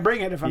 Why did I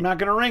bring it if I'm not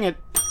going to ring it?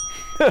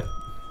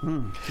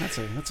 That's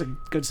a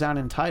good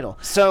sounding title.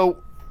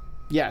 So,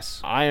 yes,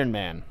 Iron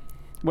Man.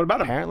 What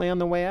about him? Apparently on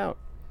the way out.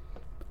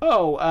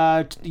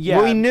 Oh,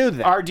 yeah. We knew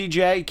that.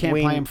 RDJ can't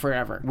play him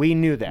forever. We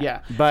knew that.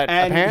 Yeah. But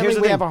apparently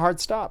we have a hard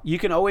stop. You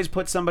can always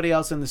put somebody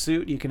else in the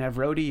suit. You can have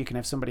Rhodey. You can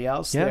have somebody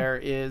else. Yeah. There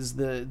is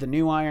the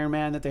new Iron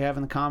Man that they have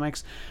in the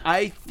comics.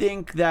 I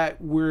think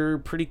that we're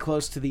pretty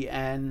close to the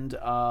end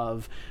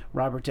of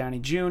Robert Downey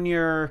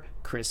Jr.,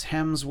 Chris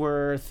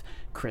Hemsworth,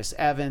 Chris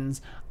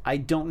Evans. I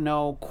don't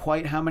know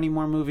quite how many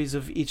more movies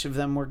of each of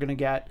them we're going to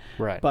get.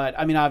 Right. But,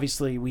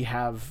 obviously we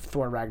have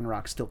Thor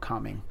Ragnarok still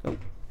coming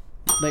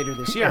later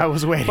this year. I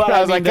was waiting. But,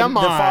 I was like, come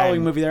on. The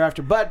following movie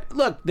thereafter. But,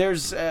 look,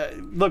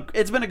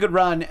 it's been a good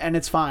run, and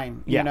it's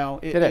fine. Yeah,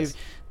 it is.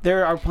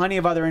 There are plenty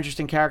of other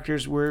interesting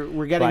characters. We're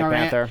getting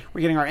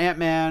we're getting our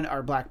Ant-Man,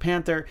 our Black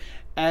Panther.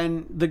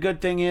 And the good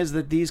thing is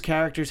that these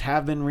characters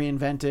have been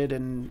reinvented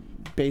and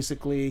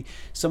basically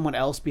someone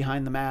else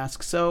behind the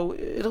mask. So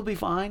it'll be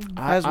fine,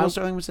 as Will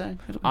Sterling would say.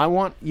 I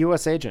want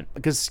U.S. Agent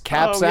because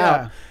Cap's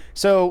out.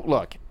 So,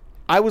 look,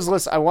 I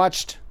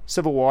watched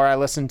Civil War. I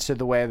listened to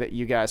the way that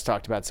you guys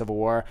talked about Civil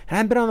War. And I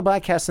haven't been on the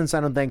Bladtcast since, I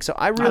don't think. So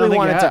I really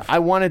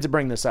wanted to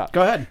bring this up.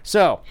 Go ahead.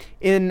 So,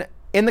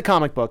 in the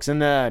comic books, in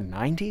the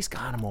 90s,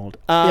 God, I'm old.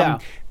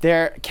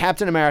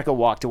 Captain America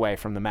walked away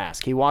from the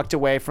mask. He walked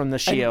away from the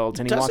shield,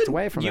 and he walked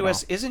away from it all.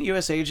 Isn't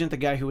U.S. Agent the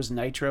guy who was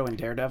Nitro in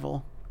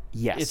Daredevil?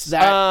 Yes. It's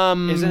that.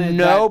 Isn't it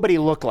no, but he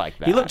looked like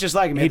that. He looked just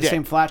like him. He had the did.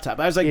 same flat top.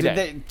 I was like, did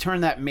they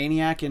turn that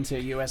maniac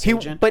into U.S.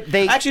 Agent? But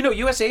they actually no.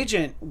 U.S.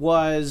 Agent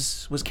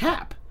was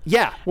Cap.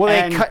 Yeah, well,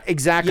 they cut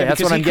exactly.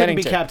 That's what I'm getting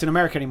to. He couldn't be Captain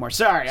America anymore.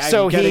 Sorry.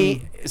 So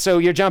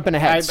you're jumping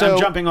ahead. I'm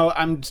jumping.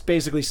 I'm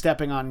basically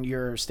stepping on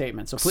your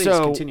statement. So please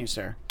continue,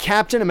 sir.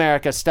 Captain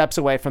America steps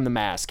away from the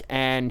mask,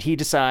 and he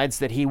decides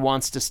that he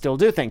wants to still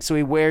do things. So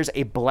he wears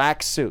a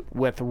black suit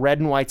with red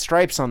and white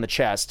stripes on the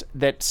chest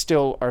that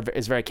still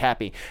is very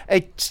Cappy.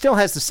 It still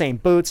has the same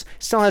boots.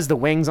 Still has the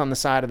wings on the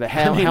side of the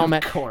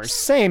helmet. Of course,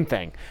 same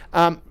thing.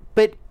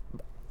 But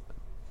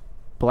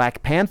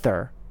Black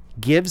Panther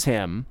gives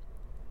him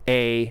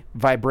a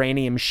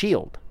vibranium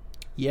shield.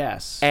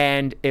 Yes.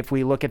 And if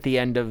we look at the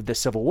end of the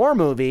Civil War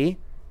movie,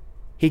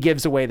 he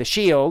gives away the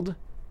shield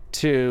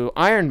to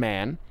Iron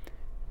Man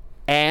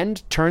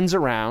and turns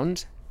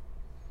around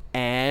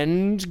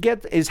and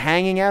is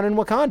hanging out in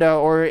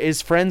Wakanda or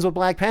is friends with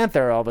Black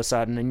Panther all of a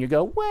sudden. And you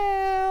go,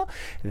 well,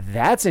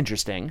 that's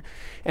interesting.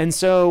 And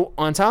so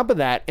on top of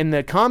that, in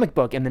the comic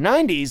book in the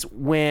 90s,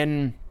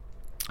 when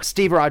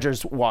Steve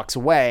Rogers walks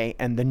away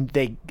and then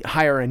they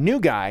hire a new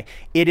guy,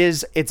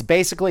 it's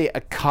basically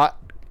a cut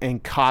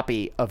and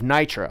copy of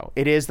Nitro.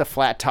 It is the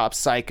flat top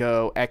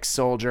psycho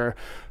ex-soldier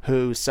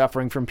who's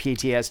suffering from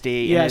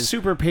PTSD. Yeah,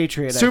 Super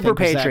Patriot. Super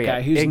Patriot. That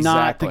guy, who's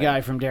not the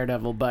guy from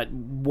Daredevil, but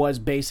was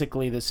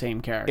basically the same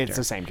character. It's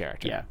the same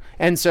character. Yeah.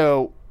 And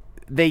so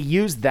they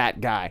used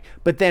that guy.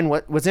 But then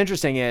what's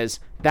interesting is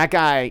that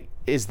guy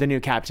is the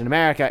new Captain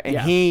America, and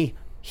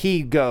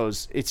he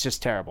goes, it's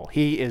just terrible.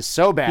 He is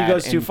so bad. He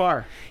goes too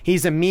far.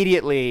 He's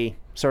immediately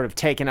sort of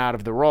taken out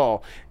of the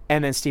role,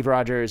 and then Steve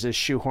Rogers is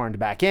shoehorned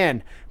back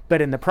in.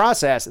 But in the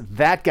process,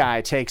 that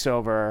guy takes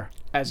over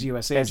as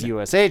U.S. agent. as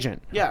U.S.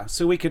 agent. Yeah,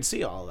 so we could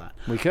see all of that.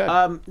 We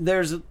could.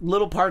 There's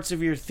little parts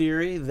of your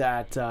theory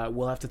that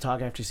we'll have to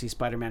talk after you see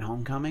Spider-Man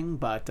Homecoming,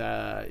 but,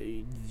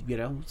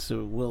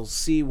 so we'll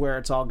see where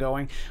it's all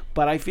going.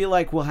 But I feel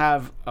like we'll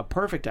have a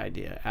perfect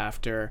idea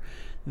after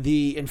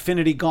the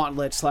Infinity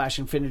Gauntlet /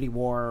 Infinity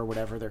War or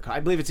whatever they're called. I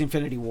believe it's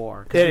Infinity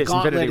War. It the is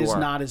Gauntlet Infinity is War.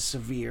 not as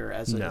severe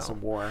as a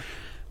war.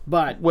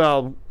 But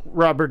Well,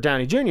 Robert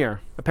Downey Jr.,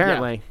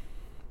 apparently,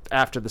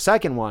 after the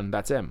second one,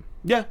 that's him.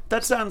 yeah,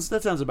 that sounds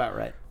about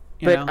right.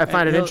 But I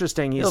find it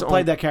interesting. He's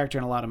played that character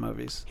in a lot of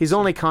movies. He's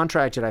only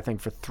contracted, I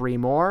think, for 3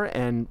 more,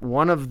 and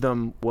one of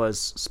them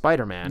was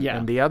Spider-Man, Yeah.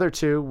 and the other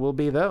 2 will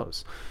be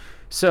those.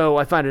 So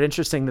I find it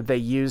interesting that they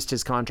used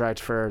his contract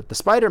for the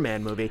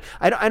Spider-Man movie.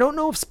 I don't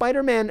know if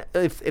Spider-Man,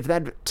 if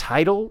that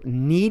title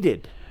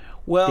needed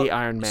the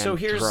Iron Man So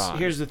draw.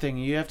 here's the thing.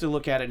 You have to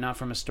look at it not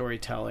from a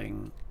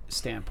storytelling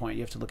standpoint.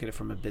 You have to look at it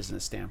from a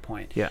business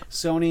standpoint. Yeah.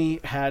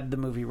 Sony had the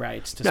movie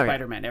rights to Oh, yeah.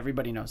 Spider-Man.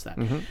 Everybody knows that.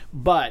 Mm-hmm.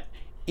 But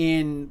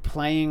in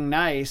playing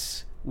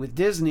nice with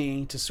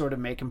Disney to sort of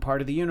make him part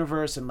of the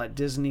universe and let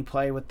Disney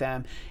play with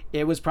them,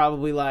 it was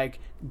probably like,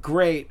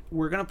 great,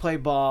 we're going to play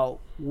ball.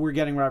 We're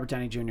getting Robert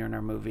Downey Jr. in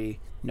our movie.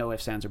 No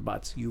ifs, ands, or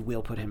buts. You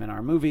will put him in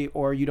our movie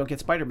or you don't get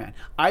Spider-Man.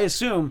 I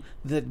assume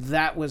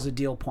that was a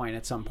deal point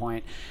at some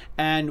point.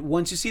 And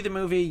once you see the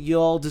movie,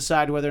 you'll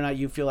decide whether or not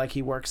you feel like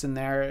he works in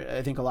there.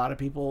 I think a lot of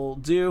people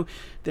do.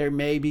 There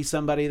may be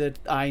somebody that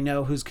I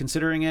know who's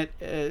considering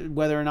it,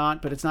 whether or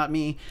not, but it's not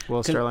me.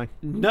 Will Sterling?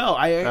 No.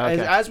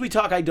 Okay. As we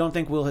talk, I don't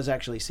think Will has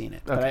actually seen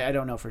it, but I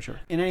don't know for sure.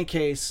 In any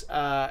case,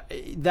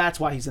 that's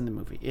why he's in the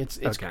movie.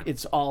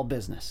 It's all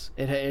business.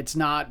 It's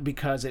not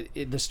because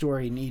the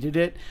story needed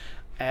it.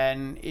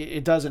 And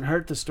it doesn't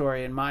hurt the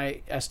story in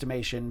my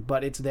estimation,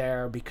 but it's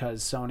there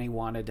because Sony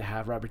wanted to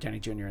have Robert Downey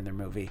Jr. in their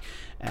movie.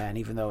 And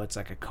even though it's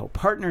like a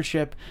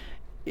co-partnership,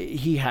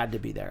 he had to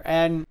be there.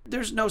 And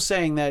there's no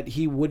saying that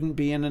he wouldn't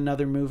be in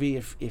another movie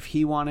if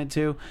he wanted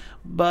to.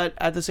 But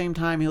at the same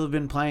time, he'll have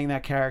been playing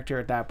that character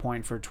at that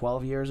point for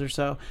 12 years or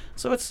so.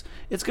 So it's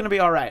going to be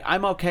all right.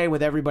 I'm okay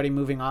with everybody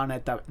moving on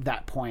at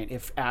that point.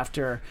 If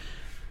after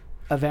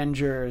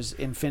Avengers,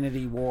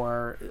 Infinity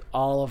War,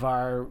 all of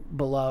our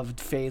beloved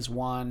Phase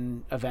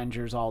 1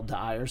 Avengers all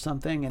die or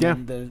something,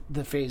 and then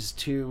the Phase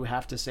 2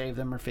 have to save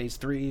them, or Phase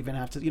 3 even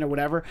have to,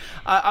 whatever.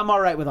 I'm all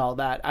right with all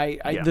that.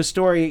 The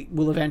story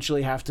will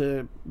eventually have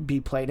to be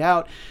played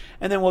out,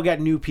 and then we'll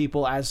get new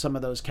people as some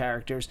of those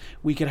characters.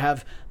 We could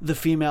have the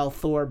female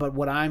Thor, but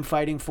what I'm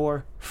fighting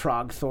for,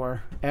 Frog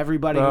Thor.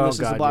 Everybody who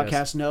listens to the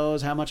Bladtcast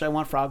knows how much I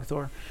want Frog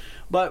Thor.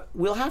 But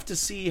we'll have to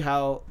see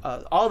how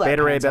all that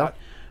pans out.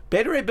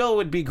 Beta Ray Bill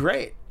would be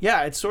great.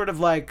 Yeah, it's sort of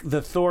like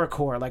the Thor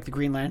Corps, like the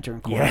Green Lantern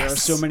Corps. Yes. There are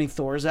so many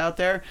Thors out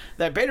there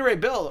that Beta Ray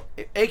Bill,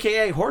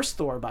 a.k.a. Horse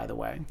Thor, by the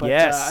way. But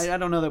yes. I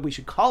don't know that we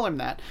should call him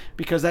that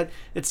because it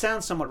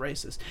sounds somewhat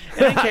racist.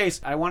 In any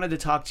case, I wanted to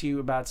talk to you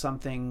about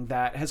something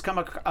that has come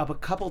up a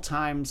couple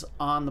times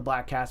on the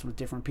Bladtcast with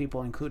different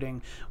people,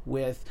 including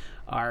with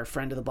our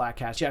friend of the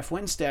Bladtcast, Jeff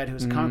Winstead,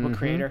 who's a comic book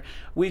creator.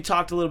 We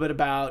talked a little bit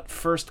about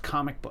first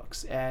comic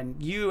books.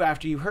 And you,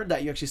 after you heard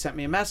that, you actually sent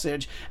me a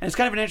message. And it's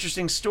kind of an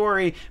interesting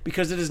story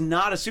because it is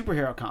not a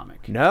superhero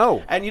comic.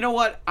 No. And you know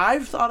what?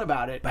 I've thought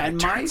about it. But and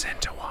it turns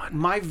into one.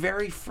 My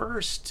very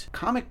first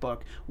comic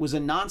book was a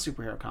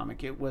non-superhero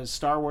comic. It was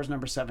Star Wars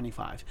number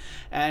 75.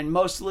 And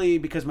mostly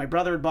because my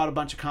brother had bought a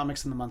bunch of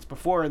comics in the months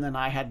before, and then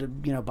I had to,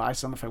 buy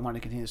some if I wanted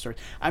to continue the story.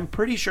 I'm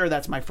pretty sure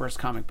that's my first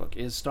comic book,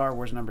 is Star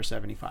Wars number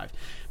 75.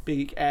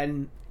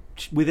 And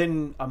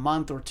within a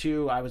month or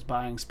two, I was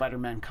buying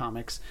Spider-Man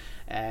comics.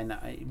 And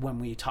when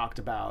we talked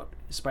about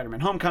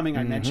Spider-Man Homecoming,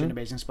 I mentioned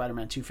Amazing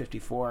Spider-Man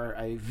 254.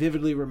 I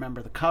vividly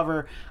remember the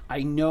cover.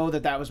 I know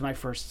that was my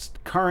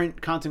first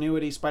current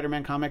continuity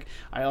Spider-Man comic.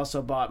 I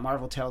also bought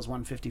Marvel Tales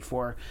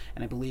 154,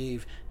 and I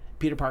believe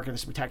Peter Parker, the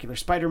Spectacular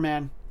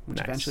Spider-Man, which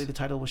eventually the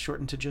title was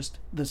shortened to just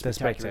The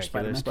Spectacular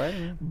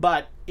Spider-Man.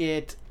 But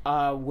it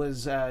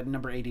was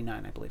number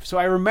 89, I believe. So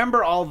I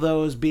remember all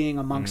those being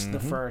amongst the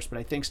first, but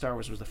I think Star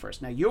Wars was the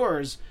first. Now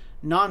yours,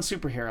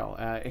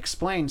 non-superhero.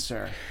 Explain,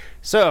 sir.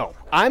 So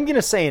I'm going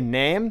to say a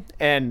name,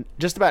 and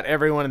just about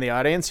everyone in the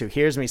audience who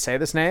hears me say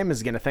this name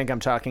is going to think I'm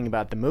talking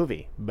about the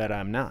movie, but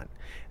I'm not.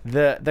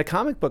 The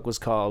comic book was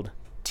called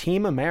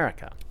Team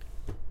America.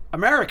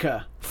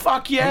 America.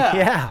 Fuck yeah.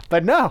 Yeah,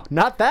 but no,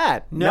 not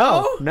that.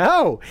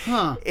 No.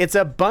 Huh. It's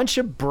a bunch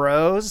of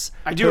bros.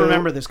 I do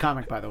remember this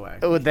comic, by the way.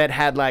 That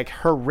had like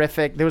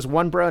horrific. There was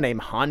one bro named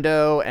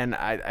Hondo, and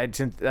I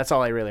didn't, that's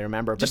all I really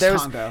remember. But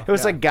Just Hondo, it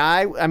was a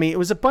guy. I mean, it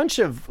was a bunch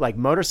of like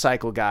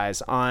motorcycle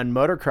guys on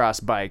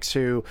motocross bikes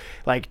who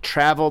like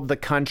traveled the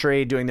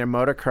country doing their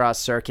motocross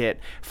circuit,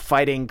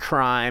 fighting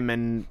crime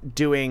and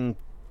doing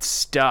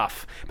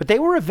stuff. But they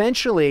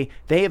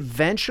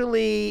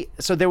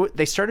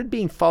started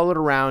being followed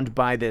around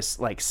by this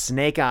like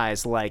Snake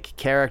Eyes like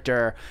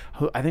character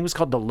who I think was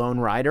called the Lone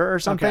Rider or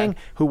something,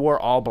 who wore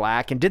all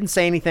black and didn't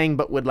say anything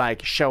but would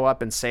like show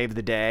up and save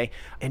the day.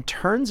 And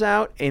turns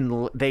out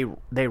they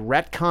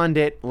retconned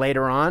it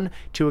later on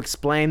to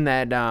explain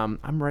that I'm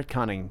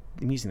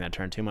using that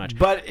term too much.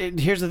 But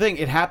here's the thing,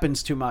 it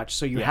happens too much,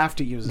 so you have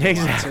to use it.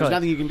 Exactly. So there's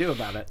nothing you can do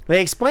about it.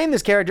 They explain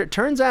this character. It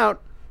turns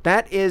out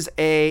that is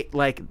a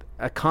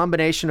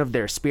combination of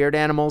their spirit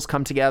animals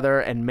come together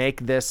and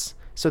make this.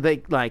 So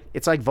it's like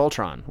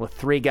Voltron with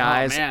 3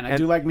 guys. Oh man, I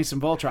do like me some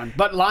Voltron,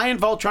 but Lion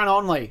Voltron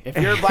only. If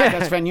you're a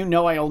Bladtcast fan, you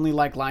know I only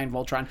like Lion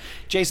Voltron.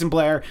 Jason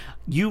Blair,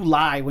 you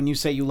lie when you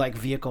say you like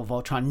Vehicle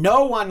Voltron.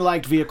 No one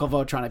liked Vehicle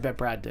Voltron. I bet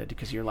Brad did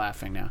because you're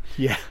laughing now.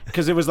 Yeah,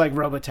 because it was like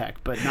Robotech,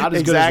 but not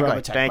as good as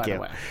Robotech. Thank by you.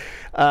 The way.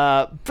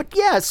 But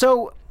yeah,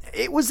 so.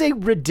 It was a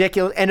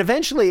ridiculous, and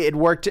eventually it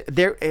worked.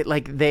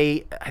 I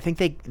think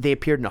they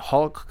appeared in a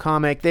Hulk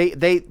comic. They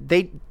did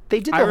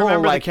the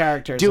whole like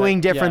characters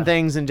doing different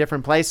things in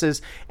different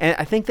places, and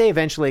I think they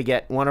eventually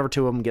get 1 or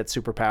 2 of them get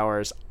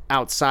superpowers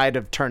outside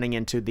of turning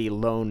into the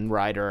Lone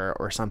Rider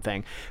or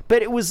something.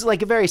 But it was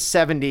like a very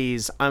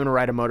 70s. I'm gonna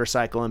ride a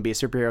motorcycle and be a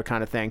superhero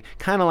kind of thing,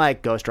 kind of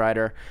like Ghost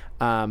Rider,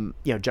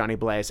 Johnny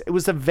Blaze. It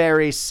was a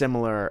very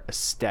similar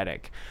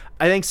aesthetic.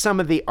 I think some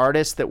of the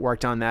artists that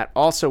worked on that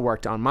also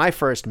worked on my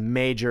first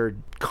major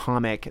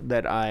comic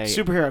that I...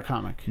 Superhero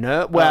comic.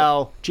 No,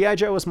 well, G.I.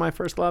 Joe was my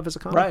first love as a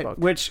comic book.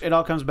 Which it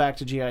all comes back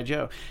to G.I.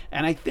 Joe.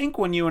 And I think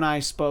when you and I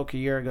spoke a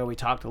year ago, we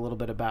talked a little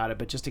bit about it,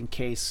 but just in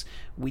case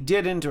we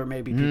didn't, or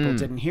maybe people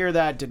didn't hear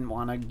that, didn't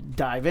want to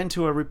dive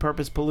into a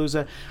Repurpose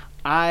Palooza,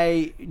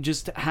 I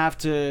just have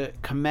to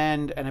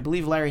commend, and I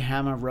believe Larry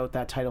Hama wrote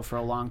that title for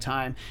a long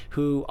time,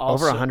 who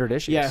also... Over 100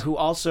 issues. Yeah, who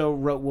also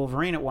wrote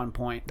Wolverine at one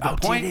point. The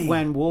did point he?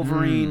 when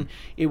Wolverine,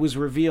 it was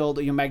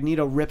revealed,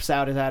 Magneto rips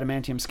out his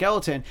adamantium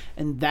skeleton,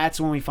 and that's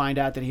when we find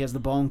out that he has the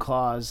bone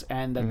claws,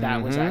 and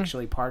that was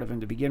actually part of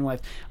him to begin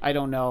with. I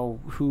don't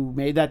know who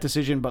made that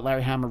decision, but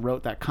Larry Hama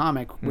wrote that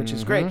comic, which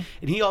is great.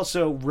 And he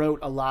also wrote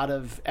a lot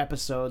of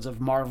episodes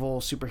of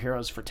Marvel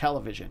superheroes for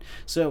television.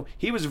 So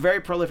he was a very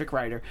prolific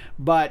writer,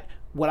 but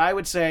what I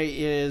would say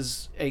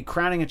is a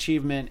crowning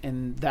achievement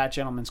in that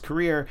gentleman's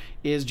career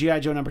is G.I.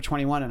 Joe number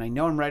 21, and I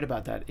know I'm right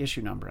about that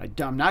issue number.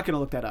 I'm not going to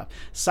look that up.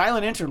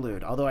 Silent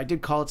Interlude, although I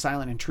did call it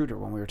Silent Intruder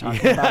when we were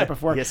talking about it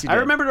before. Yes, you did. I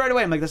remembered right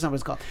away. I'm like, that's not what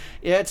it's called.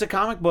 It's a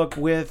comic book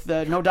with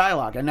no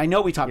dialogue, and I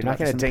know we talked You're about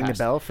not this going to in the ding past.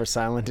 the bell for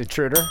Silent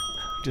Intruder?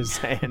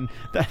 Just saying.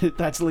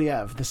 That's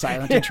Liev, the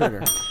Silent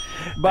Intruder.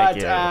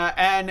 But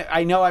and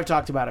I know I've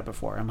talked about it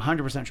before. I'm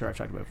 100% sure I've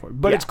talked about it before.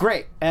 But it's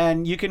great,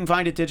 and you can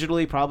find it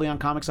digitally, probably on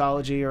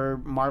Comixology or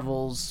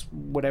Marvel's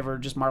whatever,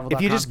 just Marvel.com.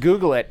 If you just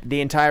Google it, the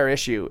entire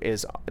issue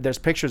there's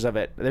pictures of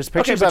it. There's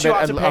pictures but of it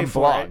ought to pay on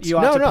for blogs. it. You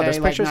ought to pay there's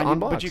pictures 90, on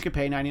blogs. But you could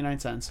pay 99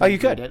 cents. Oh, you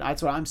could.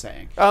 That's what I'm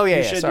saying. Oh, yeah,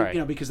 you yeah, should,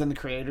 sorry. because then the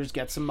creators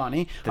get some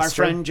money. That's Our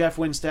true. friend Jeff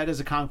Winstead is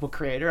a comic book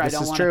creator. This I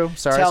don't is want true.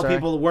 to tell Sorry.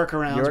 people the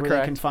workarounds You're where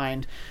correct. they can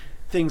find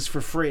things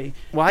for free.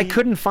 Well, I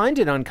couldn't find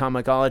it on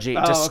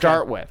Comixology to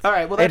start with. All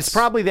right, well, it's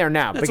probably there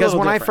now because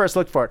when I different. first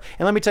looked for it,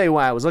 and let me tell you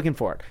why I was looking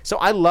for it. So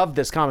I love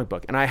this comic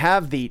book, and I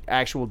have the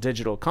actual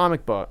digital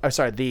comic book.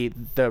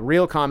 The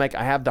real comic.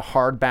 I have the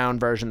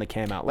hardbound version that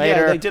came out later.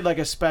 Yeah, they did like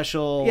a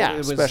special. Yeah, it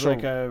was special,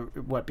 like a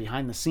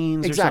behind the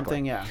scenes exactly. or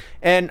something. Yeah,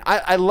 and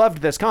I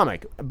loved this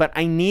comic, but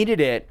I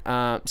needed it.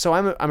 So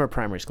I'm a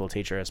primary school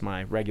teacher as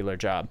my regular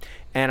job,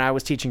 and I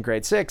was teaching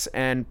grade 6,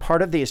 and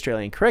part of the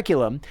Australian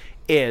curriculum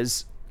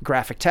is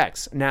graphic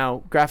text.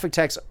 Now, graphic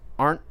texts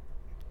aren't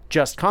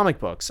just comic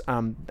books.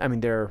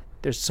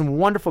 There's some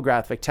wonderful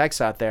graphic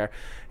texts out there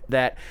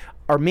that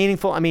are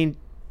meaningful. I mean,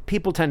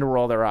 people tend to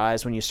roll their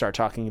eyes when you start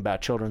talking about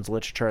children's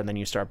literature and then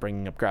you start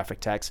bringing up graphic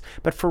text.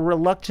 But for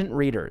reluctant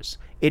readers,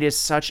 it is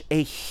such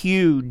a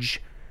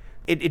huge...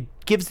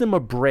 It gives them a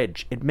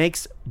bridge. It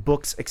makes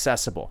books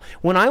accessible.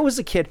 When I was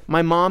a kid,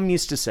 my mom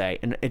used to say,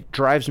 and it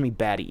drives me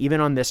batty, even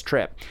on this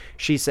trip,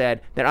 she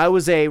said that I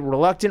was a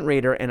reluctant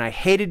reader and I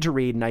hated to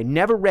read and I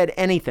never read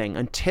anything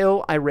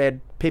until I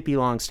read Pippi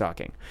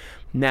Longstocking.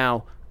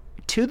 Now,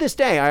 to this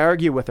day, I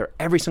argue with her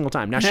every single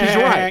time. Now, she's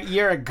right.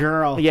 You're a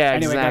girl. Yeah,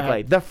 Anyway,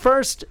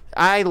 exactly.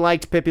 I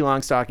liked Pippi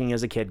Longstocking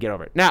as a kid. Get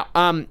over it. Now,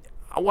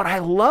 what I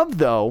loved,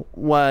 though,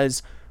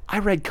 was... I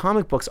read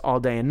comic books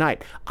all day and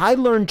night. I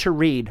learned to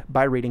read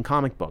by reading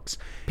comic books.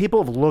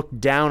 People have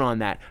looked down on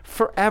that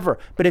forever.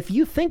 But if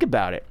you think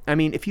about it,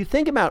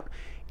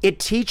 it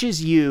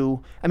teaches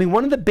you,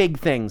 one of the big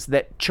things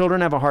that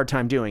children have a hard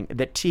time doing,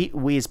 that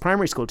we as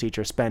primary school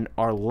teachers spend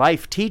our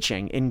life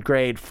teaching in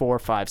grade 4,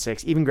 5,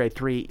 6, even grade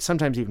 3,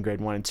 sometimes even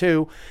grade 1 and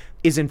 2,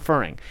 is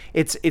inferring.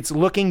 It's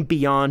looking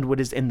beyond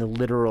what is in the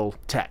literal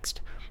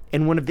text.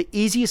 And one of the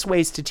easiest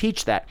ways to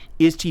teach that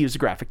is to use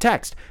graphic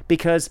text,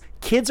 because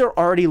kids are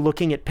already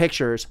looking at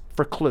pictures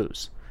for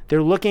clues.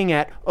 They're looking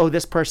at, oh,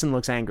 this person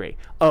looks angry.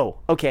 Oh,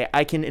 okay,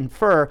 I can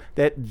infer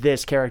that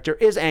this character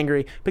is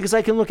angry because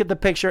I can look at the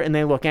picture and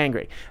they look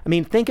angry.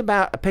 Think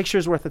about a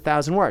picture's worth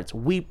 1,000 words.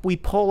 We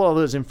pull all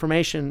those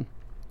information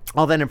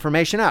all that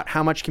information out.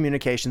 How much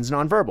communication is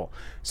nonverbal?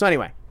 So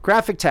anyway,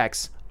 graphic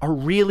texts are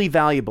really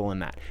valuable in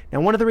that. Now,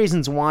 one of the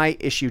reasons why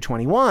issue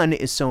 21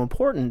 is so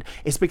important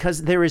is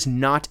because there is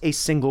not a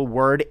single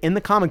word in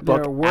the comic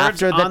book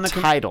after the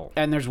title.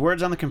 And there's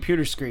words on the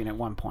computer screen at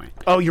one point.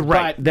 Oh, you're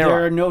right. But there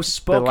are no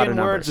spoken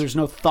words. There's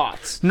no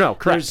thoughts. No,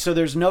 correct. So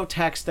there's no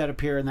text that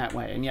appear in that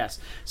way. And yes,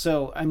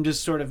 so I'm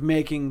just sort of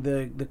making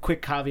the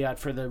quick caveat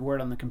for the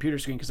word on the computer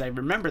screen because I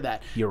remember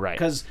that. You're right.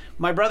 Because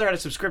my brother had a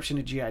subscription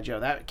to G.I.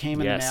 Joe. That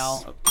came in the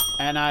mail.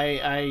 And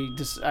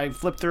I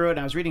flipped through it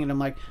and I was reading it and I'm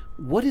like,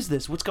 what is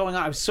this? What's going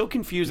on? I was so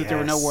confused that there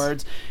were no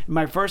words.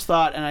 My first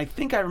thought, and I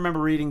think I remember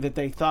reading that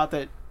they thought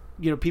that,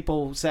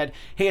 people said,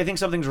 hey, I think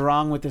something's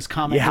wrong with this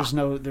comic. Yeah.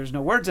 There's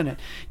no words in it.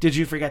 Did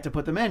you forget to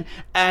put them in?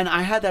 And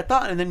I had that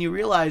thought, and then you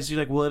realize, you're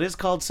like, well, it is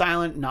called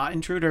Silent, not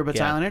Intruder, but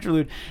Silent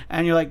Interlude.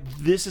 And you're like,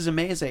 this is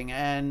amazing.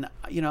 And,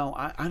 I don't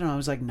know, I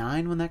was like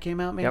 9 when that came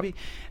out, maybe. Yep.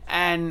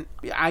 And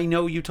I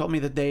know you told me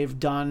that they've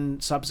done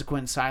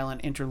subsequent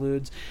Silent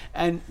Interludes,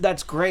 and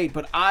that's great,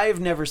 but I've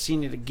never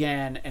seen it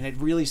again, and it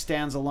really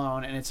stands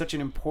alone, and it's such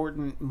an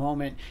important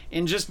moment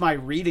in just my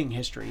reading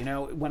history.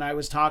 When I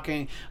was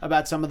talking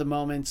about some of the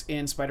moments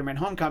in Spider-Man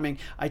Homecoming,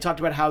 I talked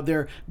about how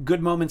they're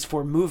good moments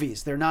for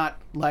movies. They're not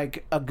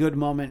like a good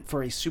moment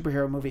for a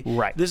superhero movie.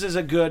 Right. This is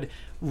a good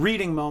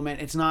reading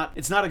moment. It's not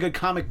a good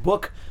comic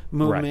book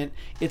movement.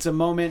 Right. It's a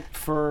moment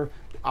for,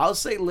 I'll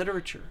say,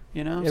 literature.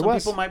 Some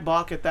people might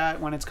balk at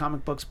that when it's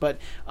comic books, but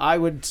I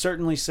would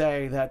certainly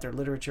say that they're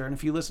literature. And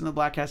if you listen to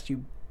the Bladtcast,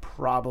 you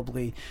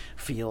probably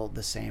feel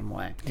the same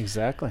way.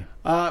 Exactly.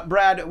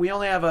 Brad, we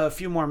only have a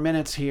few more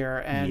minutes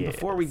here, and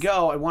before we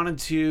go, I wanted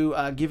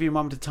to give you a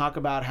moment to talk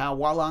about how,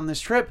 while on this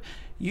trip,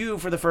 you,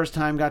 for the first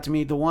time, got to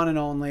meet the one and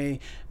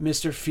only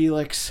Mr.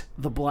 Felix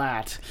the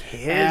Blatt.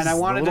 And I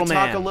wanted to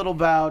talk a little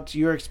about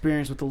your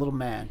experience with the little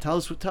man. Tell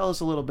us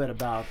a little bit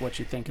about what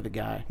you think of the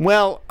guy.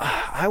 Well,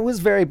 I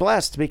was very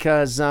blessed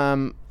because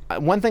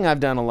one thing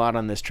I've done a lot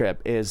on this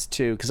trip is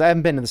because I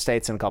haven't been to the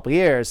States in a couple of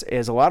years,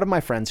 is a lot of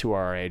my friends who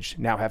are our age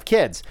now have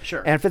kids.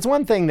 Sure. And if it's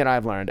one thing that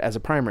I've learned as a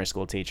primary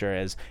school teacher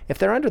is if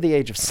they're under the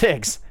age of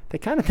 6, they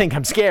kind of think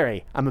I'm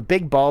scary. I'm a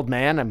big, bald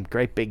man. I'm a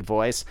great big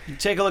voice.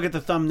 Take a look at the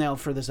thumbnail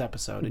for this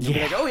episode, and you'll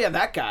be like, oh, yeah,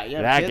 that guy.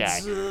 Yeah, that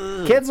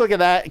guy. Kids look at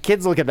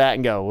that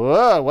and go,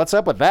 whoa, what's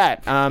up with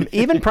that?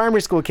 Even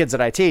primary school kids that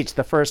I teach,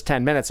 the first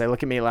 10 minutes, they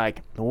look at me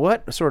like,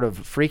 what sort of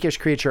freakish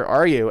creature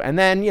are you? And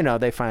then,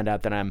 they find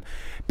out that I'm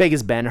big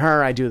as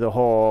Ben-Hur. I do the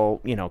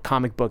whole,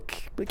 comic book,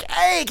 like,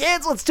 hey,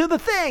 kids, let's do the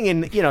thing.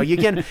 And, you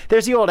can,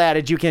 there's the old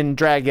adage, you can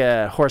drag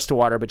a horse to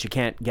water, but you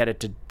can't get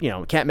it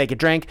to, can't make it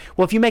drink.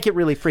 Well, if you make it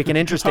really freaking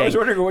interesting, I was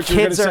wondering what you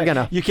were going to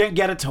say. You can't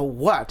get it to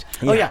what?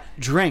 Yeah. Oh, yeah,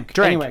 drink.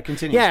 Anyway,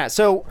 continue. Yeah,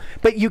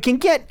 but you can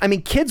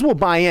kids will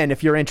buy in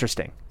if you're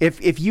interesting.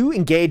 If you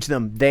engage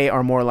them, they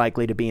are more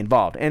likely to be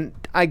involved. And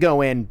I go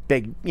in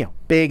big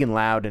and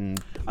loud,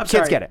 and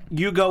kids get it.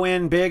 You go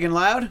in big and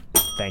loud?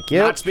 Thank you.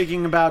 Not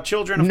speaking about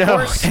children, of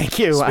course. No, thank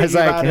you. I was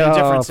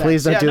like,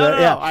 please don't do that.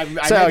 No, I made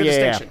the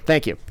distinction.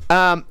 Thank you.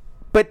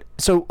 But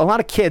so a lot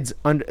of kids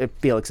under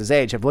Felix's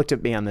age have looked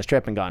at me on this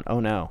trip and gone, oh,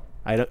 no.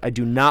 I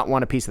do not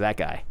want a piece of that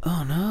guy.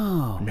 Oh,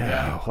 no.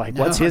 No. Like,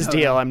 what's his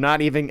deal? I'm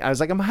not even... I was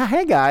like,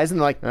 hey, guys. And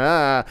they're like,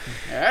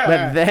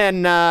 But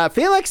then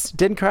Felix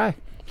didn't cry.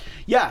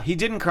 Yeah, he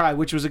didn't cry,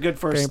 which was a good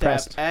first step.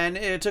 Impressed. And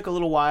it took a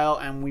little while,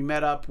 and we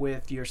met up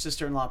with your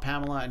sister-in-law,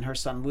 Pamela, and her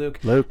son, Luke.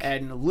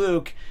 And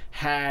Luke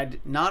had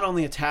not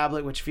only a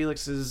tablet, which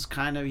Felix is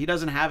he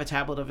doesn't have a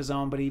tablet of his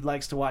own, but he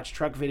likes to watch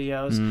truck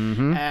videos.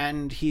 Mm-hmm.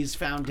 And he's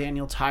found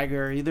Daniel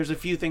Tiger. There's a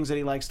few things that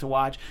he likes to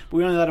watch, but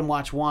we only let him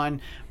watch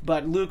one.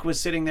 But Luke was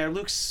sitting there.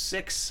 Luke's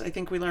 6, I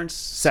think we learned.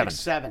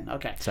 7.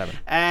 Okay. 7.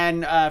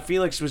 And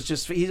Felix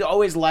was he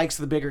always likes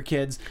the bigger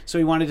kids, so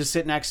he wanted to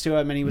sit next to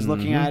him, and he was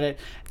looking at it,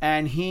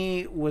 and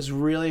he was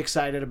really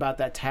excited about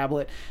that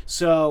tablet.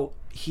 So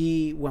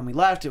when we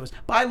left, it was,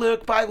 bye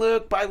Luke, bye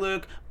Luke, bye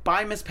Luke,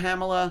 bye Miss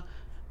Pamela,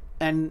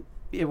 and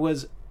it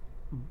was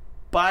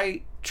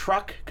bye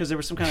truck, because there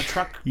was some kind of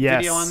truck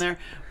video on there.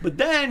 But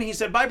then he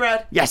said, bye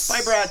Brad. Yes.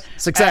 Bye Brad.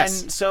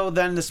 Success. And so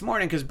then this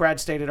morning, because Brad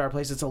stayed at our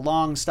place, it's a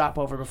long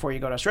stopover before you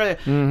go to Australia.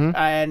 Mm-hmm.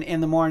 And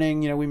in the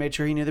morning, we made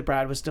sure he knew that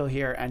Brad was still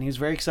here, and he was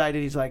very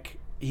excited.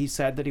 He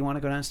said that he wanted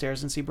to go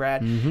downstairs and see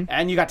Brad,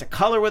 and you got to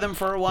color with him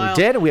for a while.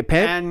 We did. We had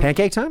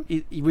pancake time.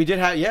 We did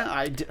have.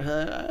 Yeah,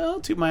 I'll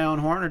toot my own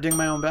horn or ding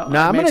my own bell.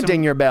 No, I'm gonna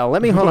ding your bell.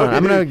 Let me hold on.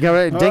 I'm gonna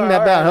go ding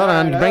that bell. Hold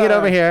on. Bring it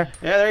over here.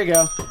 Yeah, there you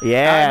go.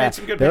 Yeah, I made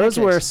some good those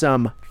pancakes. were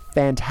some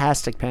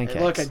fantastic pancakes.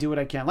 Hey, look, I do what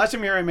I can. Last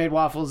time here I made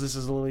waffles. This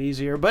is a little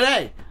easier, but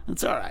hey,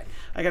 it's all right.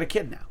 I got a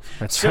kid now.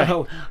 That's right.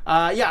 So,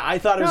 I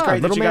thought it was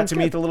great that you got to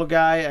meet the little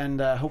guy,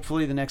 and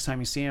hopefully the next time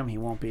you see him, he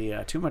won't be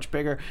too much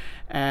bigger,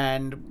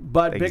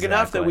 but big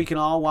enough that we can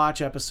all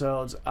watch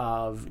episodes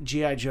of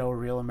G.I. Joe: A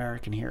Real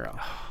American Hero.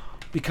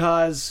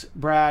 Because,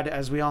 Brad,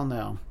 as we all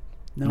know,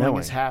 knowing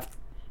is half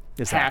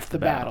the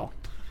battle.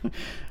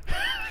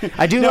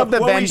 I do love the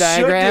Venn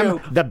diagram,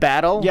 the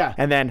battle, yeah,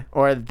 and then,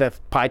 or the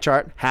pie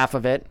chart, half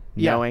of it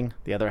knowing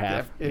the other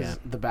half is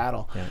the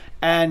battle. Yeah.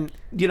 And,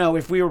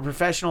 if we were a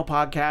professional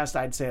podcast,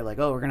 I'd say like,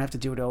 oh, we're going to have to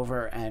do it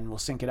over and we'll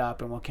sync it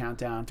up and we'll count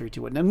down 3,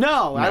 2, 1.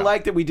 No, I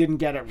like that we didn't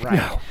get it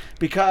right.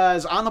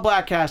 Because on the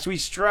Bladtcast, we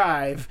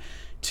strive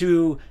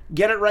to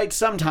get it right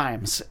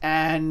sometimes,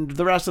 and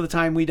the rest of the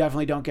time we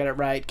definitely don't get it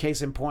right.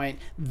 Case in point,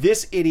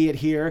 this idiot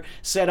here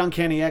said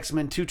Uncanny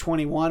X-Men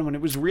 221 when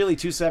it was really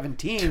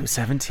 217.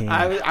 217.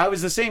 I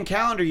was the same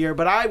calendar year,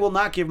 but I will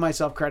not give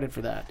myself credit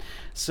for that.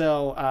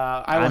 So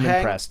I will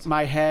hang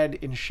my head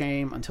in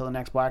shame until the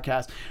next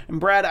Bladtcast. And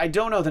Brad, I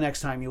don't know the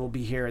next time you will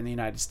be here in the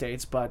United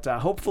States, but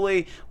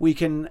hopefully we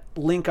can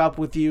link up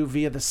with you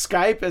via the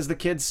Skype, as the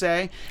kids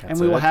say, and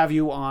we will have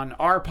you on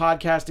our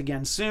podcast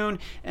again soon.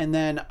 And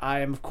then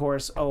I am, of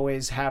course,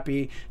 always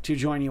happy to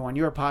join you on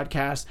your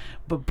podcast.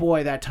 But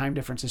boy, that time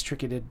difference is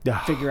tricky to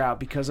figure out,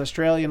 because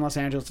Australia and Los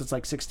Angeles, it's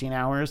like 16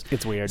 hours.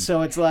 It's weird.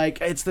 So it's like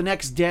it's the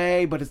next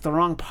day, but it's the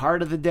wrong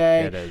part of the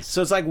day. It is.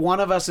 So it's like one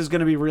of us is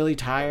going to be really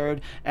tired,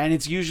 and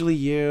it's usually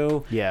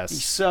you. Yes.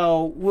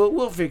 So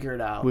we'll figure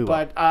it out. We will.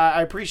 But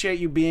I appreciate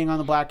you being on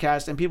the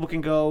Bladtcast, and people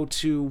can go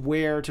to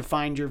where to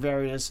find your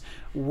various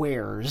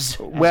wares.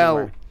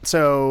 Well,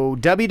 so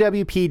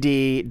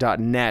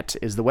wwpd.net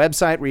is the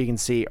website where you can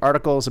see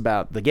articles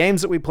about the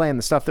games that we play and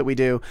the stuff that we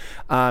do.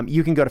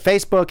 You can go to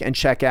Facebook and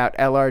check out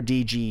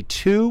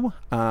LRDG2.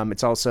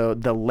 It's also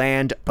the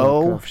Land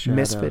O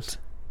Misfit.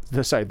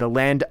 The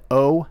Land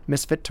O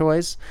Misfit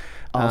Toys.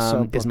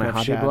 Also, is my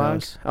hobby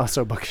blog. Shadows.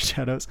 Also, Book of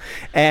Shadows.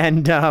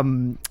 And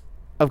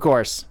of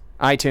course,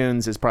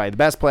 iTunes is probably the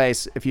best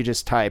place. If you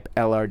just type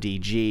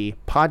LRDG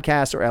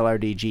podcast or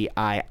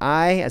LRDGII,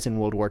 as in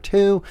World War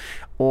II,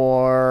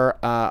 or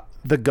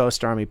the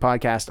Ghost Army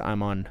podcast,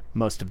 I'm on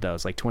most of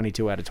those, like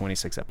 22 out of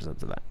 26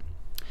 episodes of that.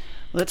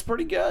 That's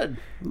pretty good.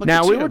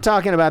 Now, we were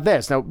talking about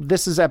this. Now,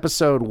 this is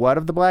episode what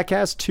of the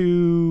Bladtcast?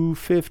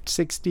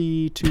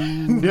 260?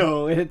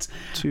 No, it's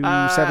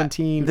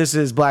 217? This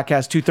is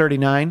Bladtcast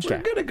 239. We're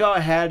going to go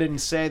ahead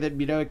and say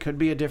that, it could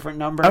be a different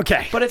number.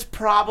 Okay. But it's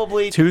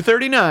probably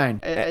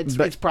 239.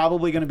 It's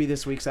probably going to be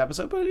this week's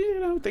episode, but,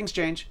 things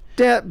change.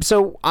 Yeah,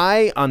 so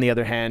I, on the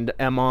other hand,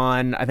 am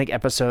on, I think,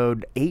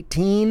 episode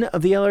 18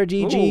 of the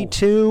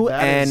LRDG2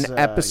 and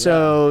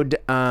episode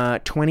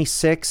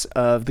 26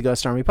 of the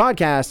Ghost Army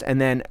podcast.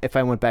 And then if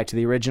I went back to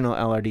the original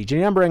LRDG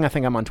numbering, I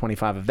think I'm on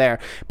 25 of there.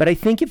 But I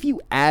think if you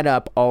add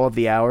up all of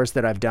the hours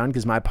that I've done,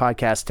 because my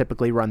podcasts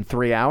typically run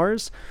 3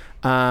 hours,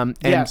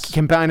 and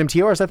combine them to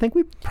yours, I think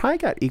we probably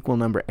got equal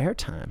number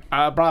airtime.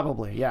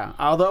 Probably, yeah.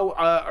 Although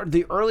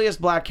the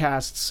earliest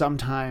Bladtcasts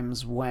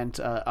sometimes went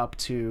up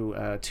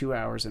to 2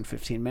 hours and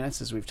 15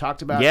 minutes, as we've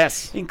talked about.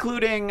 Yes.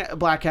 Including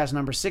Bladtcast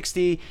number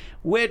 60,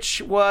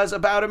 which was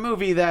about a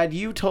movie that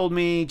you told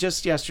me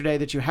just yesterday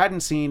that you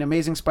hadn't seen,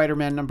 Amazing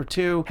Spider-Man number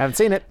 2. Haven't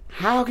seen it.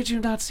 How could you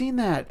have not seen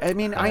that? I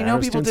mean, I know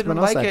people didn't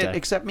like it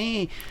except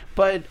me,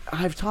 but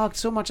I've talked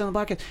so much on the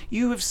Bladtcast.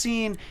 You have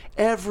seen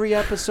every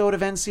episode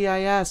of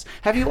NCIS.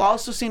 Have you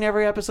also seen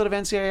every episode of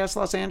NCIS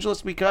Los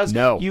Angeles? Because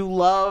you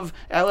love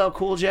LL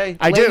Cool J.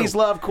 Ladies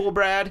love Cool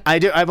Brad. I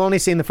do. I've only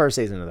seen the first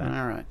season of that.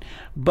 All right.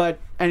 But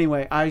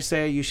anyway, I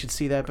say you should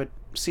see that, but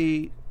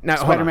see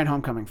Spider-Man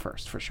Homecoming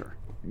first, for sure.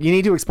 You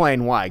need to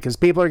explain why, because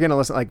people are going to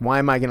listen, like, why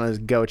am I going to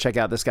go check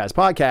out this guy's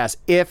podcast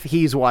if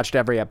he's watched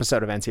every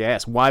episode of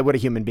NCIS? Why would a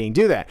human being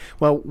do that?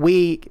 Well,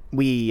 we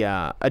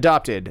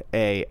adopted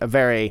a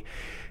very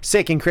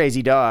sick and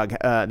crazy dog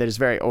that is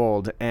very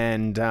old,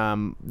 and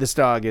this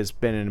dog has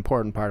been an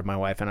important part of my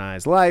wife and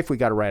I's life. We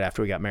got her right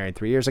after we got married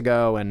 3 years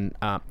ago, and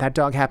that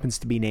dog happens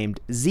to be named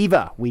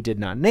Ziva. We did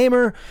not name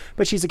her,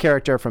 but she's a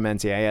character from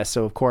NCIS,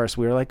 so of course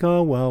we were like,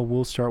 oh, well,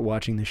 we'll start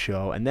watching the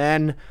show. And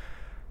then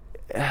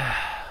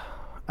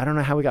I don't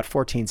know how we got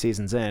 14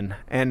 seasons in,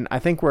 and I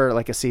think we're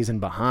like a season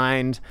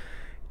behind.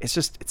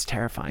 It's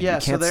terrifying. Yeah,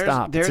 you can't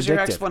stop. There's your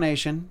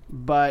explanation,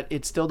 but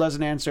it still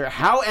doesn't answer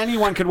how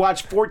anyone could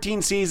watch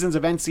 14 seasons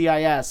of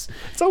NCIS.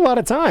 It's a lot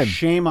of time.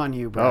 Shame on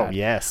you, Brad. Oh,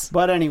 yes.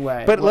 But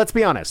anyway. But let's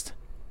be honest.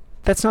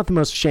 That's not the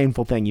most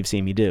shameful thing you've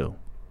seen me do.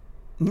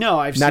 No,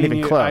 I've not seen even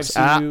you. Close.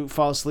 I've seen you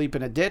fall asleep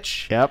in a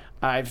ditch. Yep.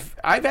 I've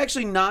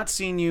actually not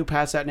seen you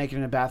pass out naked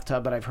in a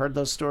bathtub, but I've heard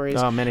those stories.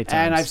 Oh, many times.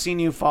 And I've seen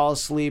you fall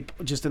asleep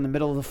just in the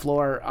middle of the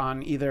floor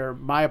on either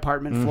my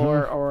apartment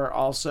floor or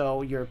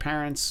also your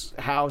parents'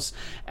 house,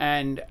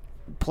 and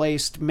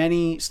placed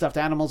many stuffed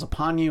animals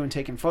upon you and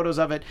taken photos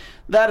of it.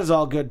 That is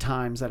all good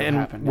times that have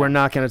happened. We're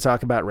not going to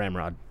talk about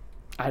Ramrod.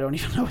 I don't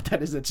even know what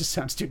that is. That just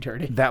sounds too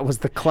dirty. That was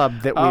the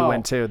club that we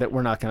went to that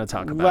we're not going to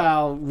talk about.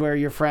 Well, where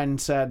your friend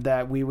said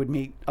that we would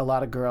meet a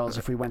lot of girls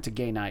if we went to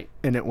gay night.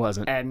 And it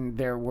wasn't. And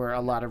there were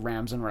a lot of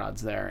rams and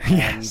rods there.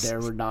 Yes. And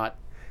there were not...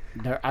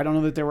 I don't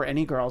know that there were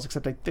any girls,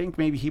 except I think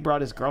maybe he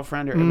brought his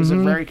girlfriend. Or it was a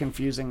very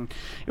confusing...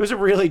 It was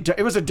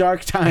a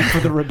dark time for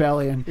the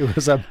rebellion. It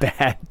was a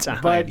bad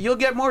time. But you'll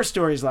get more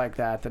stories like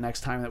that the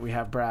next time that we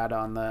have Brad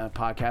on the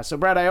podcast. So,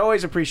 Brad, I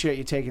always appreciate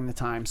you taking the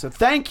time. So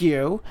thank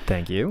you.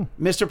 Thank you.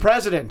 Mr.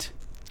 President.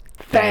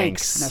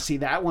 Thanks. Now, see,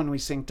 that one we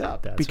synced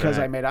up. That's because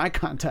right. I made eye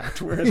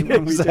contact, whereas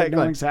when we did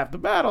Knowing's Half the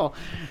Battle,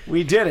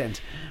 we didn't.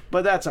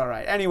 But that's all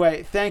right.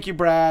 Anyway, thank you,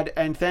 Brad,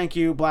 and thank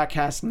you,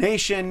 Bladtcast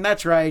Nation.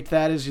 That's right.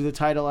 That is the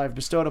title I've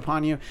bestowed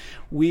upon you.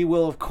 We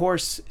will, of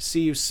course, see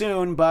you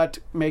soon, but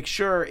make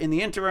sure in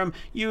the interim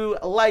you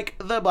like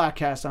the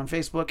Bladtcast on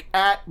Facebook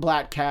at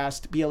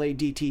Bladtcast,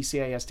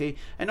 Bladtcast.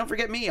 And don't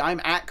forget me. I'm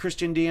at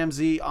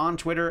ChristianDMZ on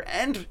Twitter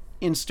and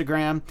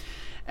Instagram.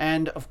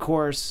 And, of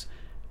course,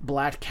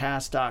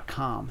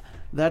 Bladtcast.com.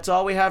 That's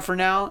all we have for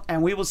now,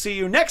 and we will see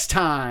you next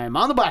time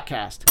on the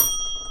Bladtcast.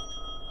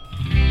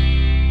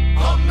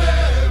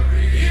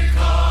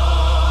 America,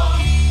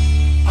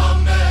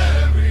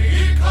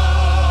 America,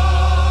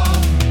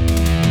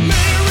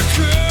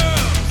 America,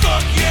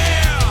 fuck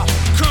yeah,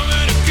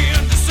 coming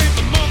again to save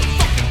the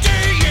motherfucking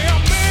day, yeah,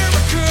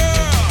 America,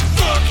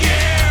 fuck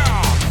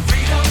yeah,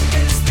 freedom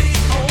is the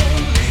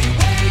only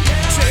way,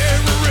 yeah,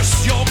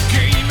 terrorists, your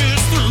game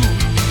is through,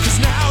 'cause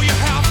now you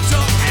have to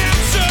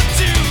answer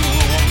to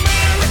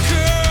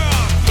America,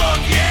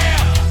 fuck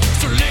yeah,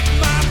 so lick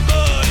my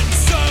butt and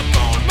suck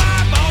on my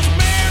balls,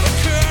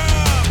 America,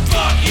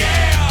 fuck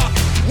yeah,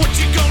 what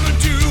you gonna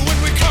do when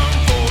we come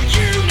for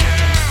you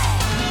now?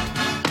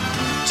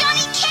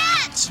 Johnny,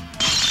 catch!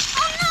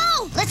 Oh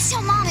no! Let's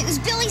tell Mom it was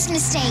Billy's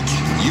mistake.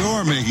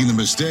 You're making the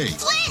mistake.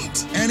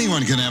 Flint!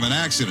 Anyone can have an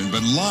accident,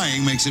 but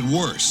lying makes it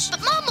worse.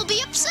 But Mom will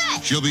be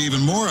upset. She'll be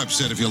even more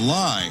upset if you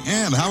lie.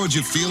 And how would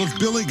you feel if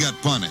Billy got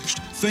punished?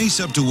 Face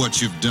up to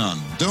what you've done.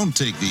 Don't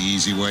take the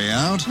easy way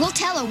out. We'll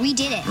tell her we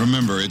did it.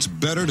 Remember, it's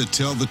better to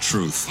tell the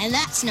truth. And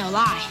that's no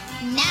lie.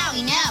 Now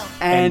we know.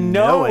 And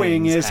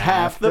knowing knowing's is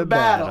half the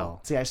battle. battle.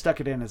 See, I stuck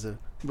it in as a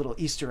little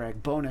Easter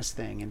egg bonus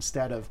thing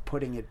instead of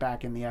putting it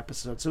back in the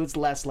episode, so it's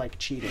less like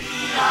cheating.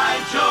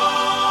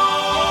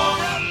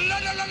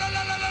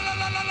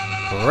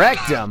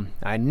 Wrecked him.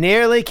 I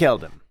nearly killed him.